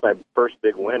 I guess my first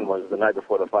big win was the night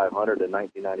before the 500 in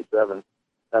 1997.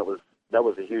 That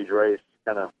was a huge race,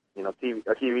 kind of, a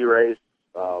TV race,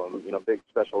 big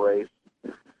special race,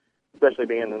 especially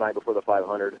being the night before the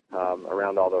 500,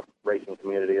 around all the racing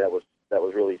community. That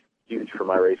was really huge for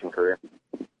my racing career.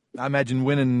 I imagine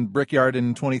winning Brickyard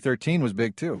in 2013 was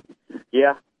big too.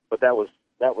 Yeah, but that was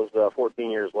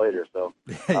 14 years later. So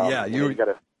yeah, you got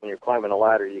to, when you're climbing a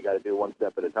ladder, you got to do one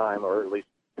step at a time, or at least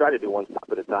try to do one step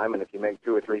at a time. And if you make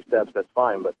 2 or 3 steps, that's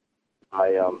fine. But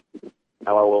I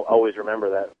will always remember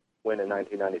that win in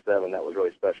 1997. That was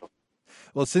really special.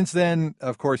 Well, since then,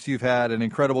 of course, you've had an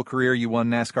incredible career. You won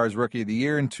NASCAR's Rookie of the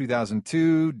Year in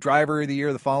 2002, Driver of the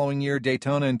Year the following year,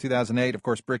 Daytona in 2008, of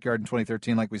course, Brickyard in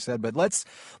 2013, like we said. But let's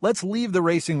leave the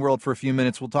racing world for a few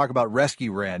minutes. We'll talk about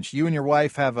Rescue Ranch. You and your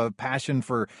wife have a passion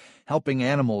for helping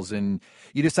animals, and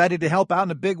you decided to help out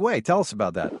in a big way. Tell us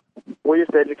about that. We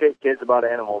used to educate kids about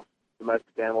animals,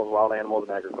 domestic animals, wild animals,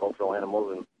 and agricultural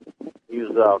animals, and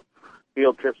use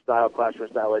field trip style, classroom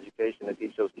style education to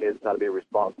teach those kids how to be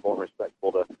responsible and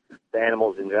respectful to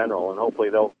animals in general. And hopefully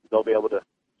they'll be able to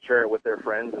share it with their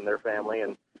friends and their family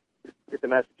and get the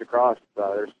message across.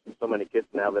 There's so many kids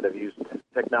now that have used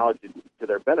technology to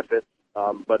their benefit,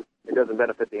 but it doesn't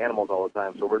benefit the animals all the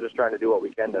time. So we're just trying to do what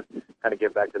we can to kind of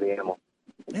give back to the animals.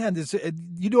 Yeah,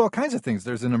 you do all kinds of things.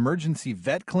 There's an emergency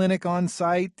vet clinic on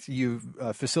site. You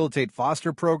facilitate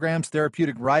foster programs,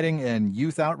 therapeutic riding, and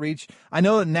youth outreach. I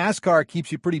know that NASCAR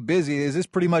keeps you pretty busy. Is this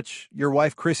pretty much your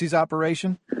wife Chrissy's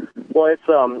operation? Well, it's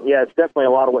it's definitely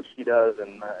a lot of what she does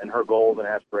and her goals and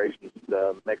aspirations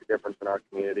to make a difference in our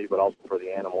community, but also for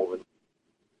the animals.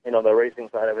 And the racing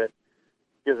side of it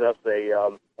gives us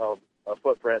a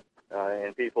footprint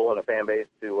in people and a fan base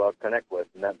to connect with,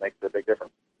 and that makes a big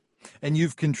difference. And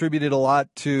you've contributed a lot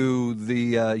to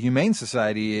the Humane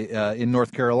Society in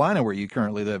North Carolina, where you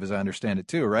currently live, as I understand it,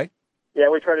 too, right? Yeah,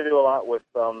 we try to do a lot with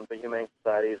the Humane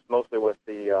Societies, mostly with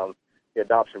the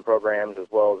adoption programs as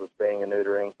well as the spaying and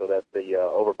neutering, so that the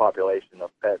overpopulation of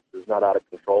pets is not out of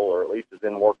control, or at least is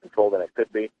in more control than it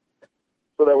could be,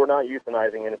 so that we're not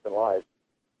euthanizing innocent lives.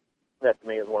 That, to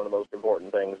me, is one of the most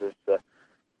important things, is to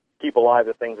keep alive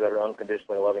the things that are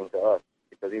unconditionally loving to us,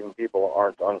 because even people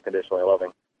aren't unconditionally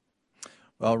loving.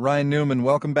 Well, Ryan Newman,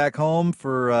 welcome back home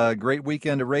for a great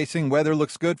weekend of racing. Weather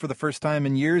looks good for the first time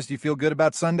in years. Do you feel good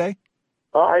about Sunday?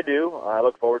 I do. I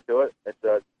look forward to it. It's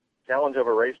a challenge of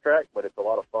a racetrack, but it's a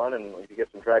lot of fun, and if you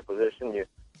get some track position, you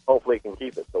hopefully can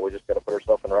keep it. So we just got to put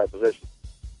ourselves in the right position.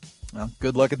 Well,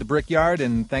 good luck at the Brickyard,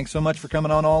 and thanks so much for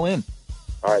coming on All In.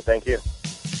 All right, thank you.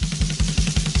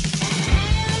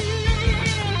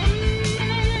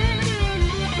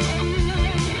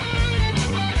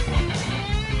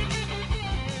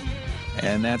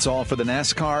 And that's all for the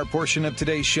NASCAR portion of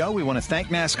today's show. We want to thank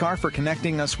NASCAR for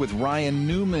connecting us with Ryan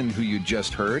Newman, who you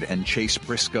just heard, and Chase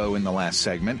Briscoe in the last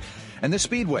segment, and the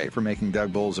Speedway for making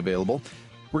Doug Boles available.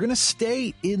 We're going to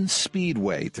stay in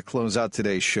Speedway to close out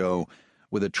today's show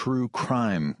with a true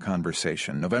crime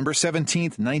conversation. November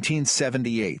 17th,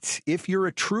 1978. If you're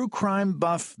a true crime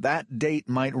buff, that date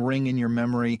might ring in your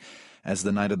memory as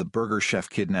the night of the Burger Chef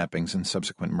kidnappings and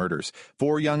subsequent murders.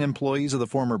 4 young employees of the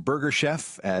former Burger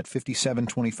Chef at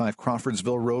 5725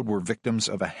 Crawfordsville Road were victims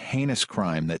of a heinous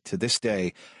crime that to this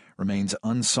day remains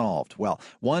unsolved. Well,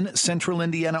 one Central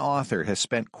Indiana author has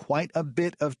spent quite a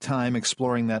bit of time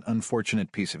exploring that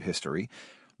unfortunate piece of history.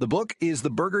 The book is The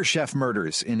Burger Chef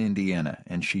Murders in Indiana,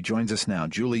 and she joins us now.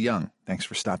 Julie Young, thanks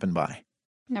for stopping by.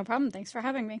 No problem. Thanks for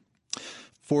having me.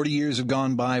 40 years have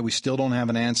gone by. We still don't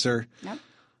have an answer. Nope.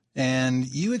 And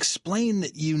you explained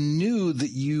that you knew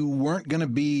that you weren't going to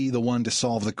be the one to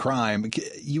solve the crime.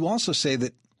 You also say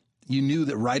that you knew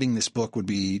that writing this book would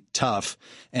be tough,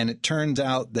 and it turns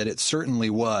out that it certainly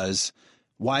was.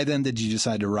 Why then did you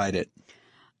decide to write it?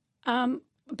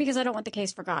 Because I don't want the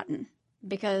case forgotten.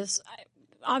 Because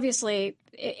obviously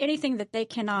anything that they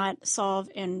cannot solve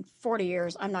in 40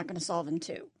 years, I'm not going to solve in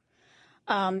 2.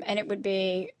 And it would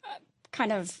be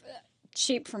kind of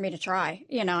cheap for me to try,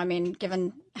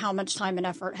 given how much time and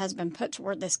effort has been put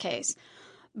toward this case.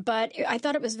 But I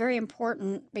thought it was very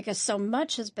important because so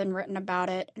much has been written about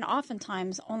it, and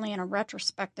oftentimes only in a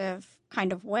retrospective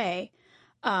kind of way,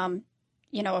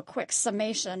 a quick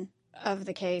summation of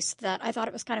the case, that I thought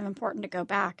it was kind of important to go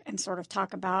back and sort of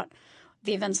talk about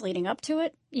the events leading up to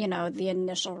it, the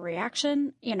initial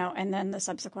reaction, and then the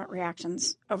subsequent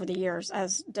reactions over the years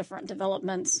as different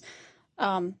developments,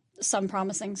 some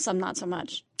promising, some not so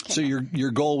much. So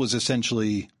your goal was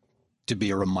essentially to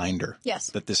be a reminder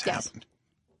that this happened.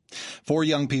 4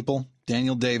 young people,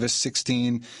 Daniel Davis,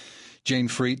 16, Jane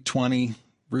Freet, 20,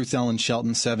 Ruth Ellen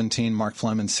Shelton, 17, Mark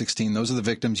Fleming, 16. Those are the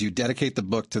victims. You dedicate the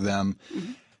book to them.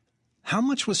 Mm-hmm. How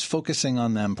much was focusing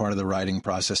on them part of the writing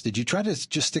process? Did you try to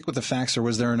just stick with the facts, or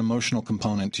was there an emotional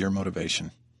component to your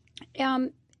motivation?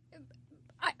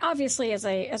 Obviously, as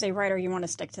a writer, you want to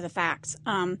stick to the facts.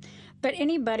 But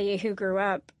anybody who grew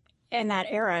up in that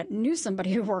era knew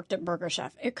somebody who worked at Burger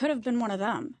Chef. It could have been one of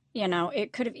them.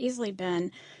 It could have easily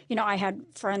been, I had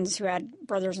friends who had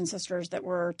brothers and sisters that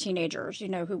were teenagers,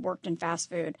 who worked in fast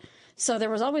food. So there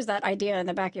was always that idea in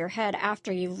the back of your head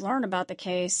after you learn about the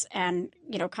case and,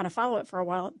 kind of follow it for a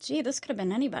while. Gee, this could have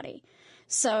been anybody.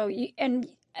 So, and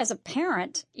as a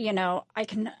parent,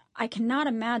 I cannot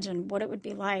imagine what it would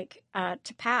be like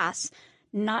to pass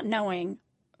not knowing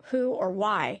who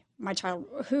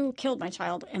killed my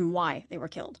child and why they were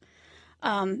killed.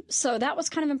 So that was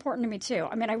kind of important to me, too.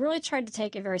 I mean, I really tried to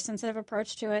take a very sensitive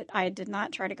approach to it. I did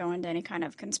not try to go into any kind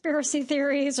of conspiracy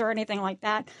theories or anything like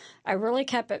that. I really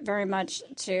kept it very much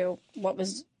to what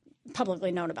was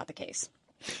publicly known about the case.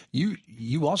 You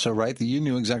also write that you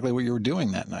knew exactly what you were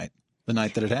doing that night. The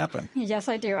night that it happened. Yes,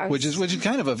 I do. Which is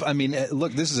kind of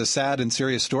look, this is a sad and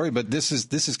serious story, but this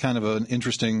is kind of an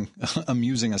interesting,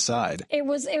 amusing aside. It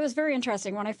was very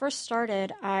interesting. When I first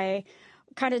started, I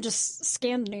kind of just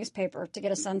scanned the newspaper to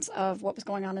get a sense of what was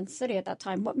going on in the city at that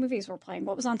time, what movies were playing,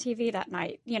 what was on TV that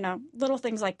night, little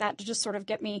things like that to just sort of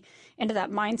get me into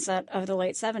that mindset of the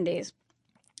late 70s.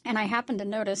 And I happened to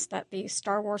notice that the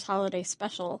Star Wars Holiday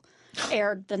Special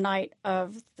aired the night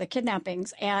of the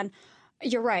kidnappings, and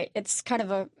you're right. It's kind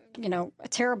of a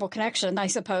terrible connection, I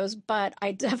suppose, but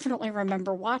I definitely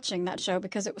remember watching that show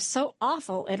because it was so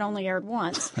awful. It only aired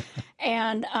once.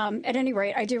 And at any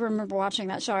rate, I do remember watching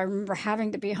that show. I remember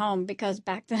having to be home because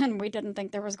back then we didn't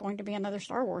think there was going to be another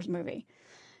Star Wars movie.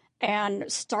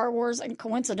 And Star Wars, and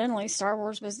coincidentally,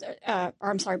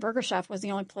 Burger Chef was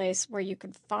the only place where you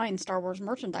could find Star Wars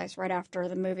merchandise right after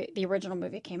the original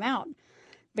movie came out,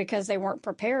 because they weren't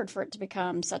prepared for it to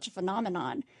become such a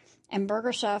phenomenon. And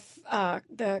Burger Chef,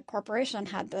 the corporation,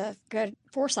 had the good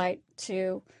foresight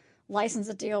to license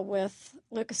a deal with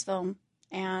Lucasfilm,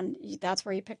 and that's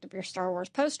where you picked up your Star Wars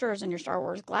posters and your Star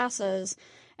Wars glasses.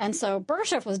 And so Burger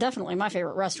Chef was definitely my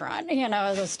favorite restaurant,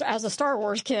 as a Star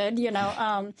Wars kid,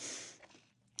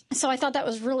 So I thought that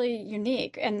was really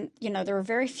unique. And, there were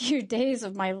very few days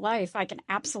of my life I can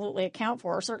absolutely account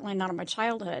for, certainly not in my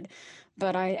childhood,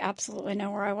 but I absolutely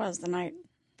know where I was the night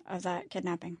of that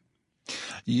kidnapping.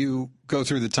 You go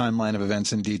through the timeline of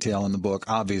events in detail in the book,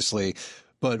 obviously,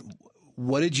 but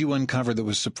what did you uncover that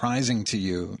was surprising to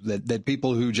you that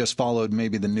people who just followed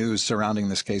maybe the news surrounding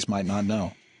this case might not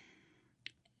know?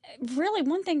 Really,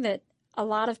 one thing that a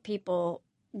lot of people,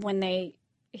 when they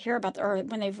hear about or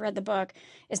when they've read the book,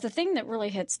 is the thing that really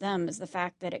hits them is the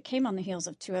fact that it came on the heels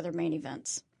of two other main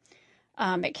events.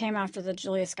 It came after the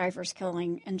Julia Skyver's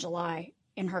killing in July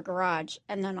in her garage,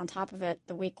 and then on top of it,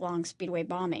 the week-long Speedway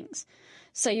bombings.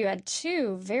 So you had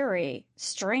two very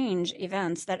strange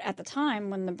events that at the time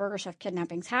when the Burger Chef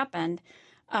kidnappings happened,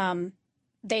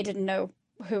 they didn't know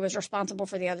who was responsible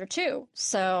for the other two.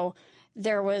 So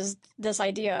there was this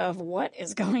idea of what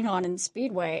is going on in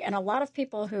Speedway, and a lot of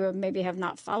people who maybe have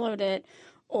not followed it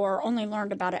or only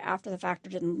learned about it after the fact or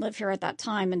didn't live here at that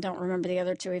time and don't remember the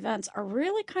other two events are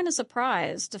really kind of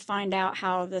surprised to find out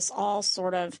how this all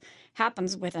sort of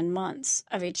happens within months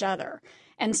of each other.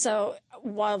 And so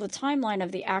while the timeline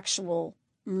of the actual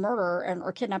murder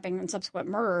or kidnapping and subsequent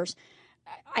murders,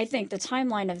 I think the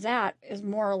timeline of that is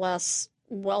more or less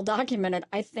well documented.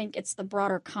 I think it's the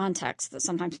broader context that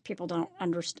sometimes people don't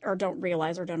understand or don't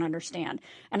realize or don't understand.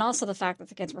 And also the fact that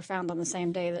the kids were found on the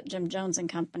same day that Jim Jones and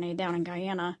company down in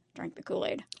Guyana drank the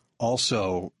Kool-Aid.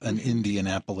 Also an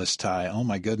Indianapolis tie. Oh,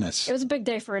 my goodness. It was a big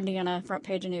day for Indiana, front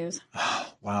page of news.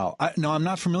 Wow. I'm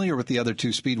not familiar with the other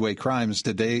two Speedway crimes.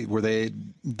 Did they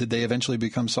eventually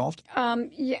become solved?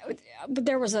 Yeah, but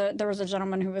there was a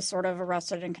gentleman who was sort of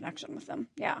arrested in connection with them.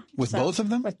 Yeah. With both of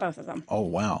them? With both of them. Oh,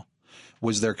 wow.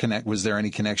 Was there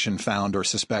any connection found or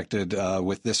suspected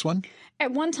with this one? At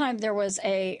one time, there was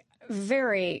a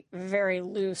very, very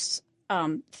loose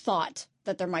thought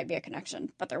that there might be a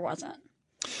connection, but there wasn't.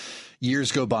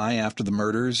 Years go by after the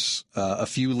murders, a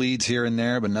few leads here and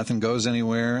there, but nothing goes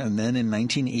anywhere. And then in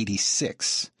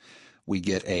 1986, we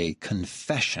get a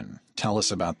confession. Tell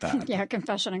us about that. Yeah,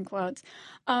 confession in quotes.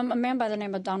 A man by the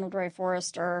name of Donald Ray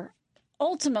Forrester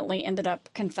ultimately ended up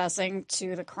confessing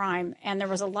to the crime, and there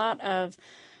was a lot of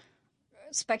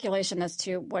speculation as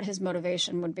to what his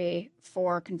motivation would be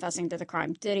for confessing to the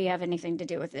crime. Did he have anything to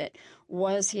do with it?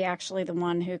 Was he actually the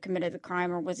one who committed the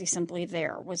crime, or was he simply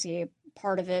there? Was he a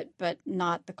part of it but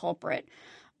not the culprit?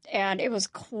 And it was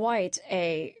quite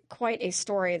a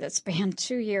story that spanned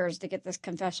 2 years to get this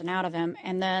confession out of him.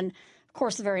 And then, of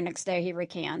course, the very next day he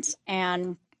recants.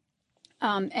 And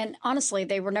honestly,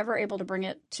 they were never able to bring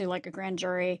it to like a grand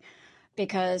jury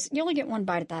because you only get one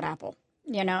bite at that apple,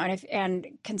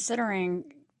 and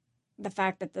considering the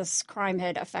fact that this crime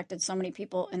had affected so many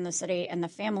people in the city and the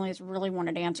families really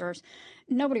wanted answers,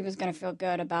 nobody was going to feel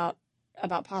good about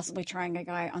possibly trying a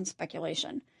guy on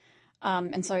speculation.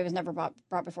 And so he was never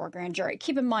brought before a grand jury.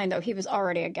 Keep in mind, though, he was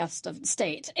already a guest of the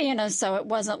state, so it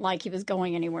wasn't like he was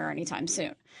going anywhere anytime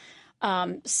soon.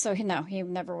 So he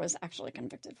never was actually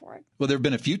convicted for it. Well, there have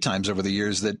been a few times over the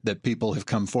years that people have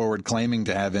come forward claiming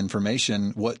to have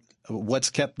information. What's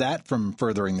kept that from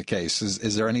furthering the case?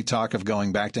 Is there any talk of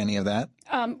going back to any of that?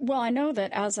 Well, I know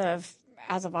that as of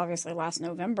obviously last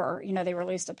November, they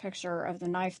released a picture of the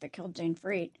knife that killed Jane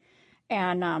Freet,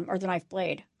 and or the knife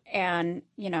blade, and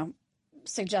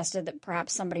suggested that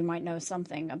perhaps somebody might know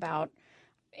something about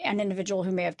an individual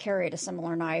who may have carried a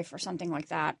similar knife or something like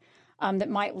that. That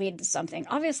might lead to something.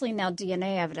 Obviously, now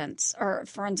DNA evidence or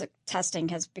forensic testing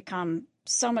has become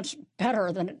so much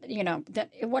better than, that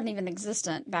it wasn't even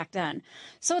existent back then.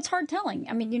 So it's hard telling.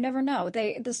 I mean, you never know.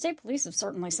 The state police have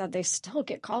certainly said they still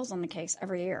get calls on the case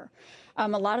every year. A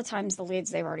lot of times the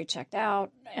leads they've already checked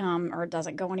out or it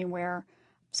doesn't go anywhere.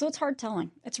 So it's hard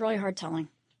telling. It's really hard telling.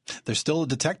 There's still a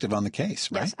detective on the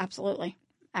case, right? Yes, absolutely.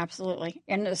 Absolutely.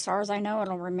 And as far as I know,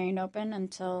 it'll remain open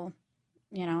until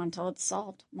it's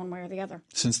solved one way or the other.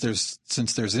 Since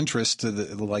there's interest,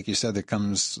 like you said, that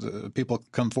comes, people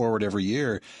come forward every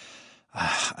year.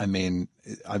 I mean,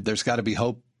 there's got to be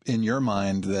hope in your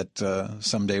mind that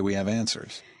someday we have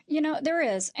answers. There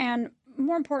is. And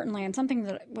more importantly, and something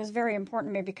that was very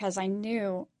important to me because I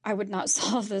knew I would not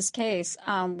solve this case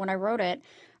when I wrote it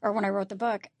or when I wrote the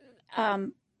book.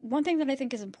 One thing that I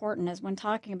think is important is when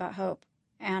talking about hope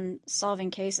and solving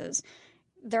cases,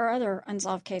 there are other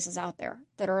unsolved cases out there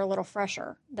that are a little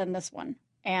fresher than this one.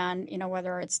 And,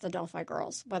 whether it's the Delphi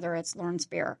girls, whether it's Lauren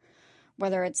Spear,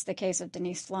 whether it's the case of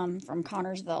Denise Flum from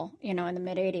Connorsville, in the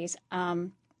mid-'80s.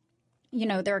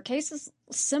 There are cases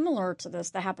similar to this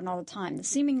that happen all the time. The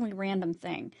seemingly random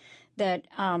thing that,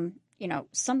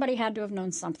 somebody had to have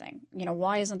known something.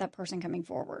 Why isn't that person coming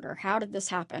forward? Or how did this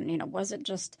happen? Was it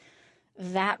just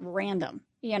that random,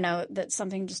 that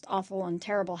something just awful and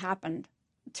terrible happened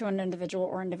to an individual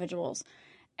or individuals?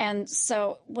 And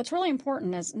so what's really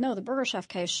important is, no, the Burger Chef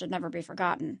case should never be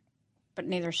forgotten, but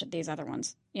neither should these other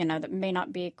ones, that may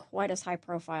not be quite as high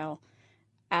profile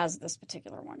as this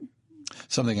particular one.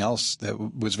 Something else that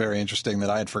was very interesting that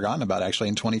I had forgotten about, actually,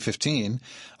 in 2015,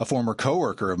 a former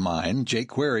coworker of mine, Jake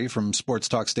Query from sports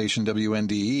talk station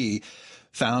WNDE,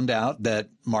 found out that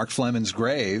Mark Flemon's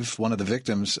grave, one of the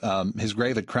victims, his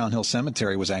grave at Crown Hill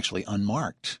Cemetery was actually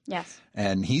unmarked. Yes.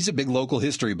 And he's a big local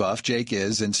history buff, Jake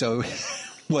is, and so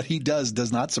what he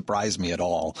does not surprise me at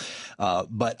all.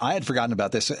 But I had forgotten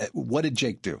about this. What did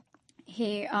Jake do?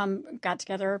 He got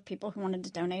together people who wanted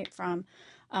to donate from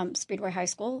Speedway High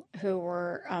School who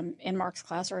were in Mark's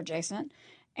class or adjacent,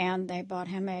 and they brought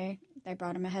him a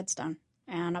headstone.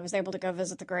 And I was able to go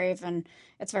visit the grave, and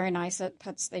it's very nice. It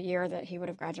puts the year that he would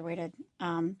have graduated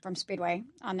from Speedway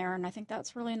on there, and I think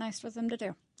that's really nice for them to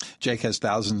do. Jake has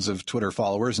thousands of Twitter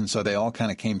followers, and so they all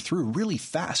kind of came through really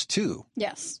fast, too.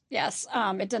 Yes.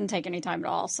 It didn't take any time at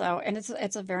all. So, and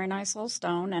it's a very nice little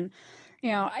stone, and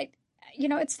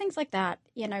it's things like that.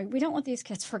 We don't want these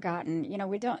kids forgotten.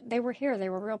 They were here. They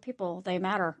were real people. They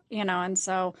matter. And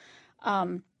so,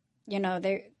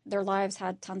 their lives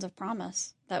had tons of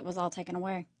promise that was all taken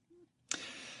away.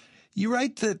 You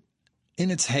write that in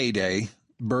its heyday,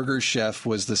 Burger Chef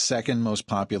was the second most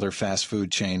popular fast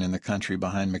food chain in the country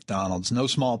behind McDonald's. No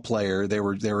small player. They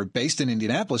were based in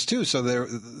Indianapolis too, so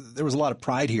there was a lot of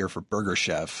pride here for Burger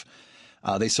Chef.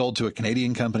 They sold to a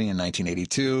Canadian company in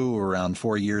 1982, around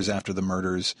 4 years after the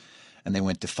murders, and they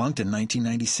went defunct in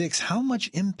 1996. How much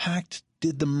impact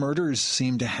did the murders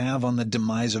seem to have on the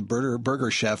demise of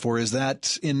Burger Chef, or is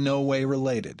that in no way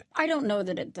related? I don't know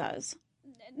that it does.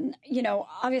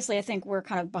 Obviously, I think we're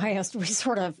kind of biased. We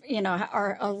sort of,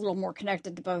 are a little more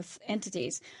connected to both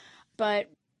entities. But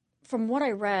from what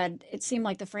I read, it seemed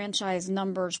like the franchise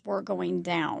numbers were going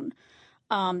down.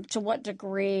 To what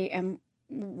degree and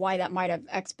why that might have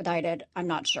expedited, I'm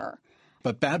not sure.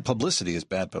 But bad publicity is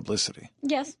bad publicity.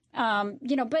 Yes.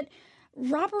 But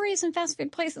robberies in fast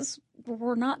food places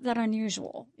were not that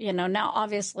unusual. Now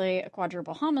obviously a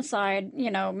quadruple homicide,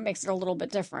 makes it a little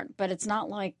bit different, but it's not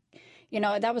like,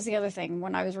 that was the other thing.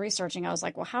 When I was researching, I was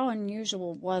like, well, how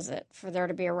unusual was it for there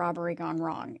to be a robbery gone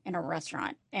wrong in a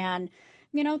restaurant? And,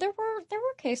 there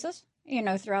were cases,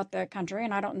 throughout the country,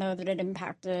 and I don't know that it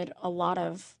impacted a lot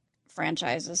of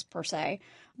franchises per se.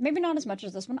 Maybe not as much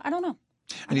as this one. I don't know.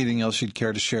 Anything else you'd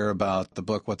care to share about the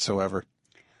book whatsoever?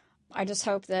 I just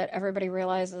hope that everybody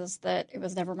realizes that it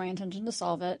was never my intention to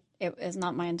solve it. It is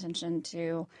not my intention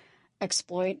to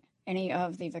exploit any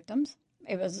of the victims.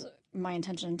 It was my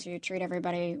intention to treat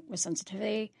everybody with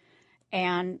sensitivity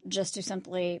and just to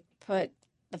simply put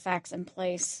the facts in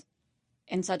place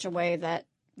in such a way that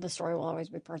the story will always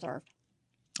be preserved.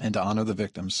 And to honor the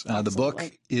victims. The book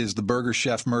is The Burger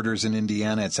Chef Murders in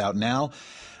Indiana. It's out now.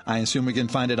 I assume we can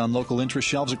find it on local interest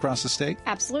shelves across the state?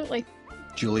 Absolutely.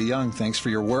 Julie Young, thanks for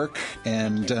your work,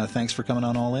 and thanks for coming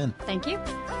on All In. Thank you.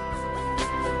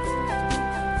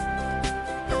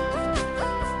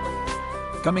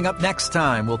 Coming up next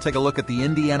time, we'll take a look at the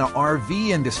Indiana RV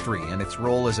industry and its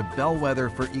role as a bellwether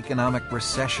for economic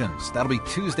recessions. That'll be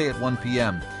Tuesday at 1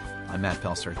 p.m. I'm Matt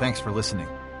Pelsor. Thanks for listening.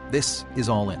 This is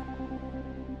All In.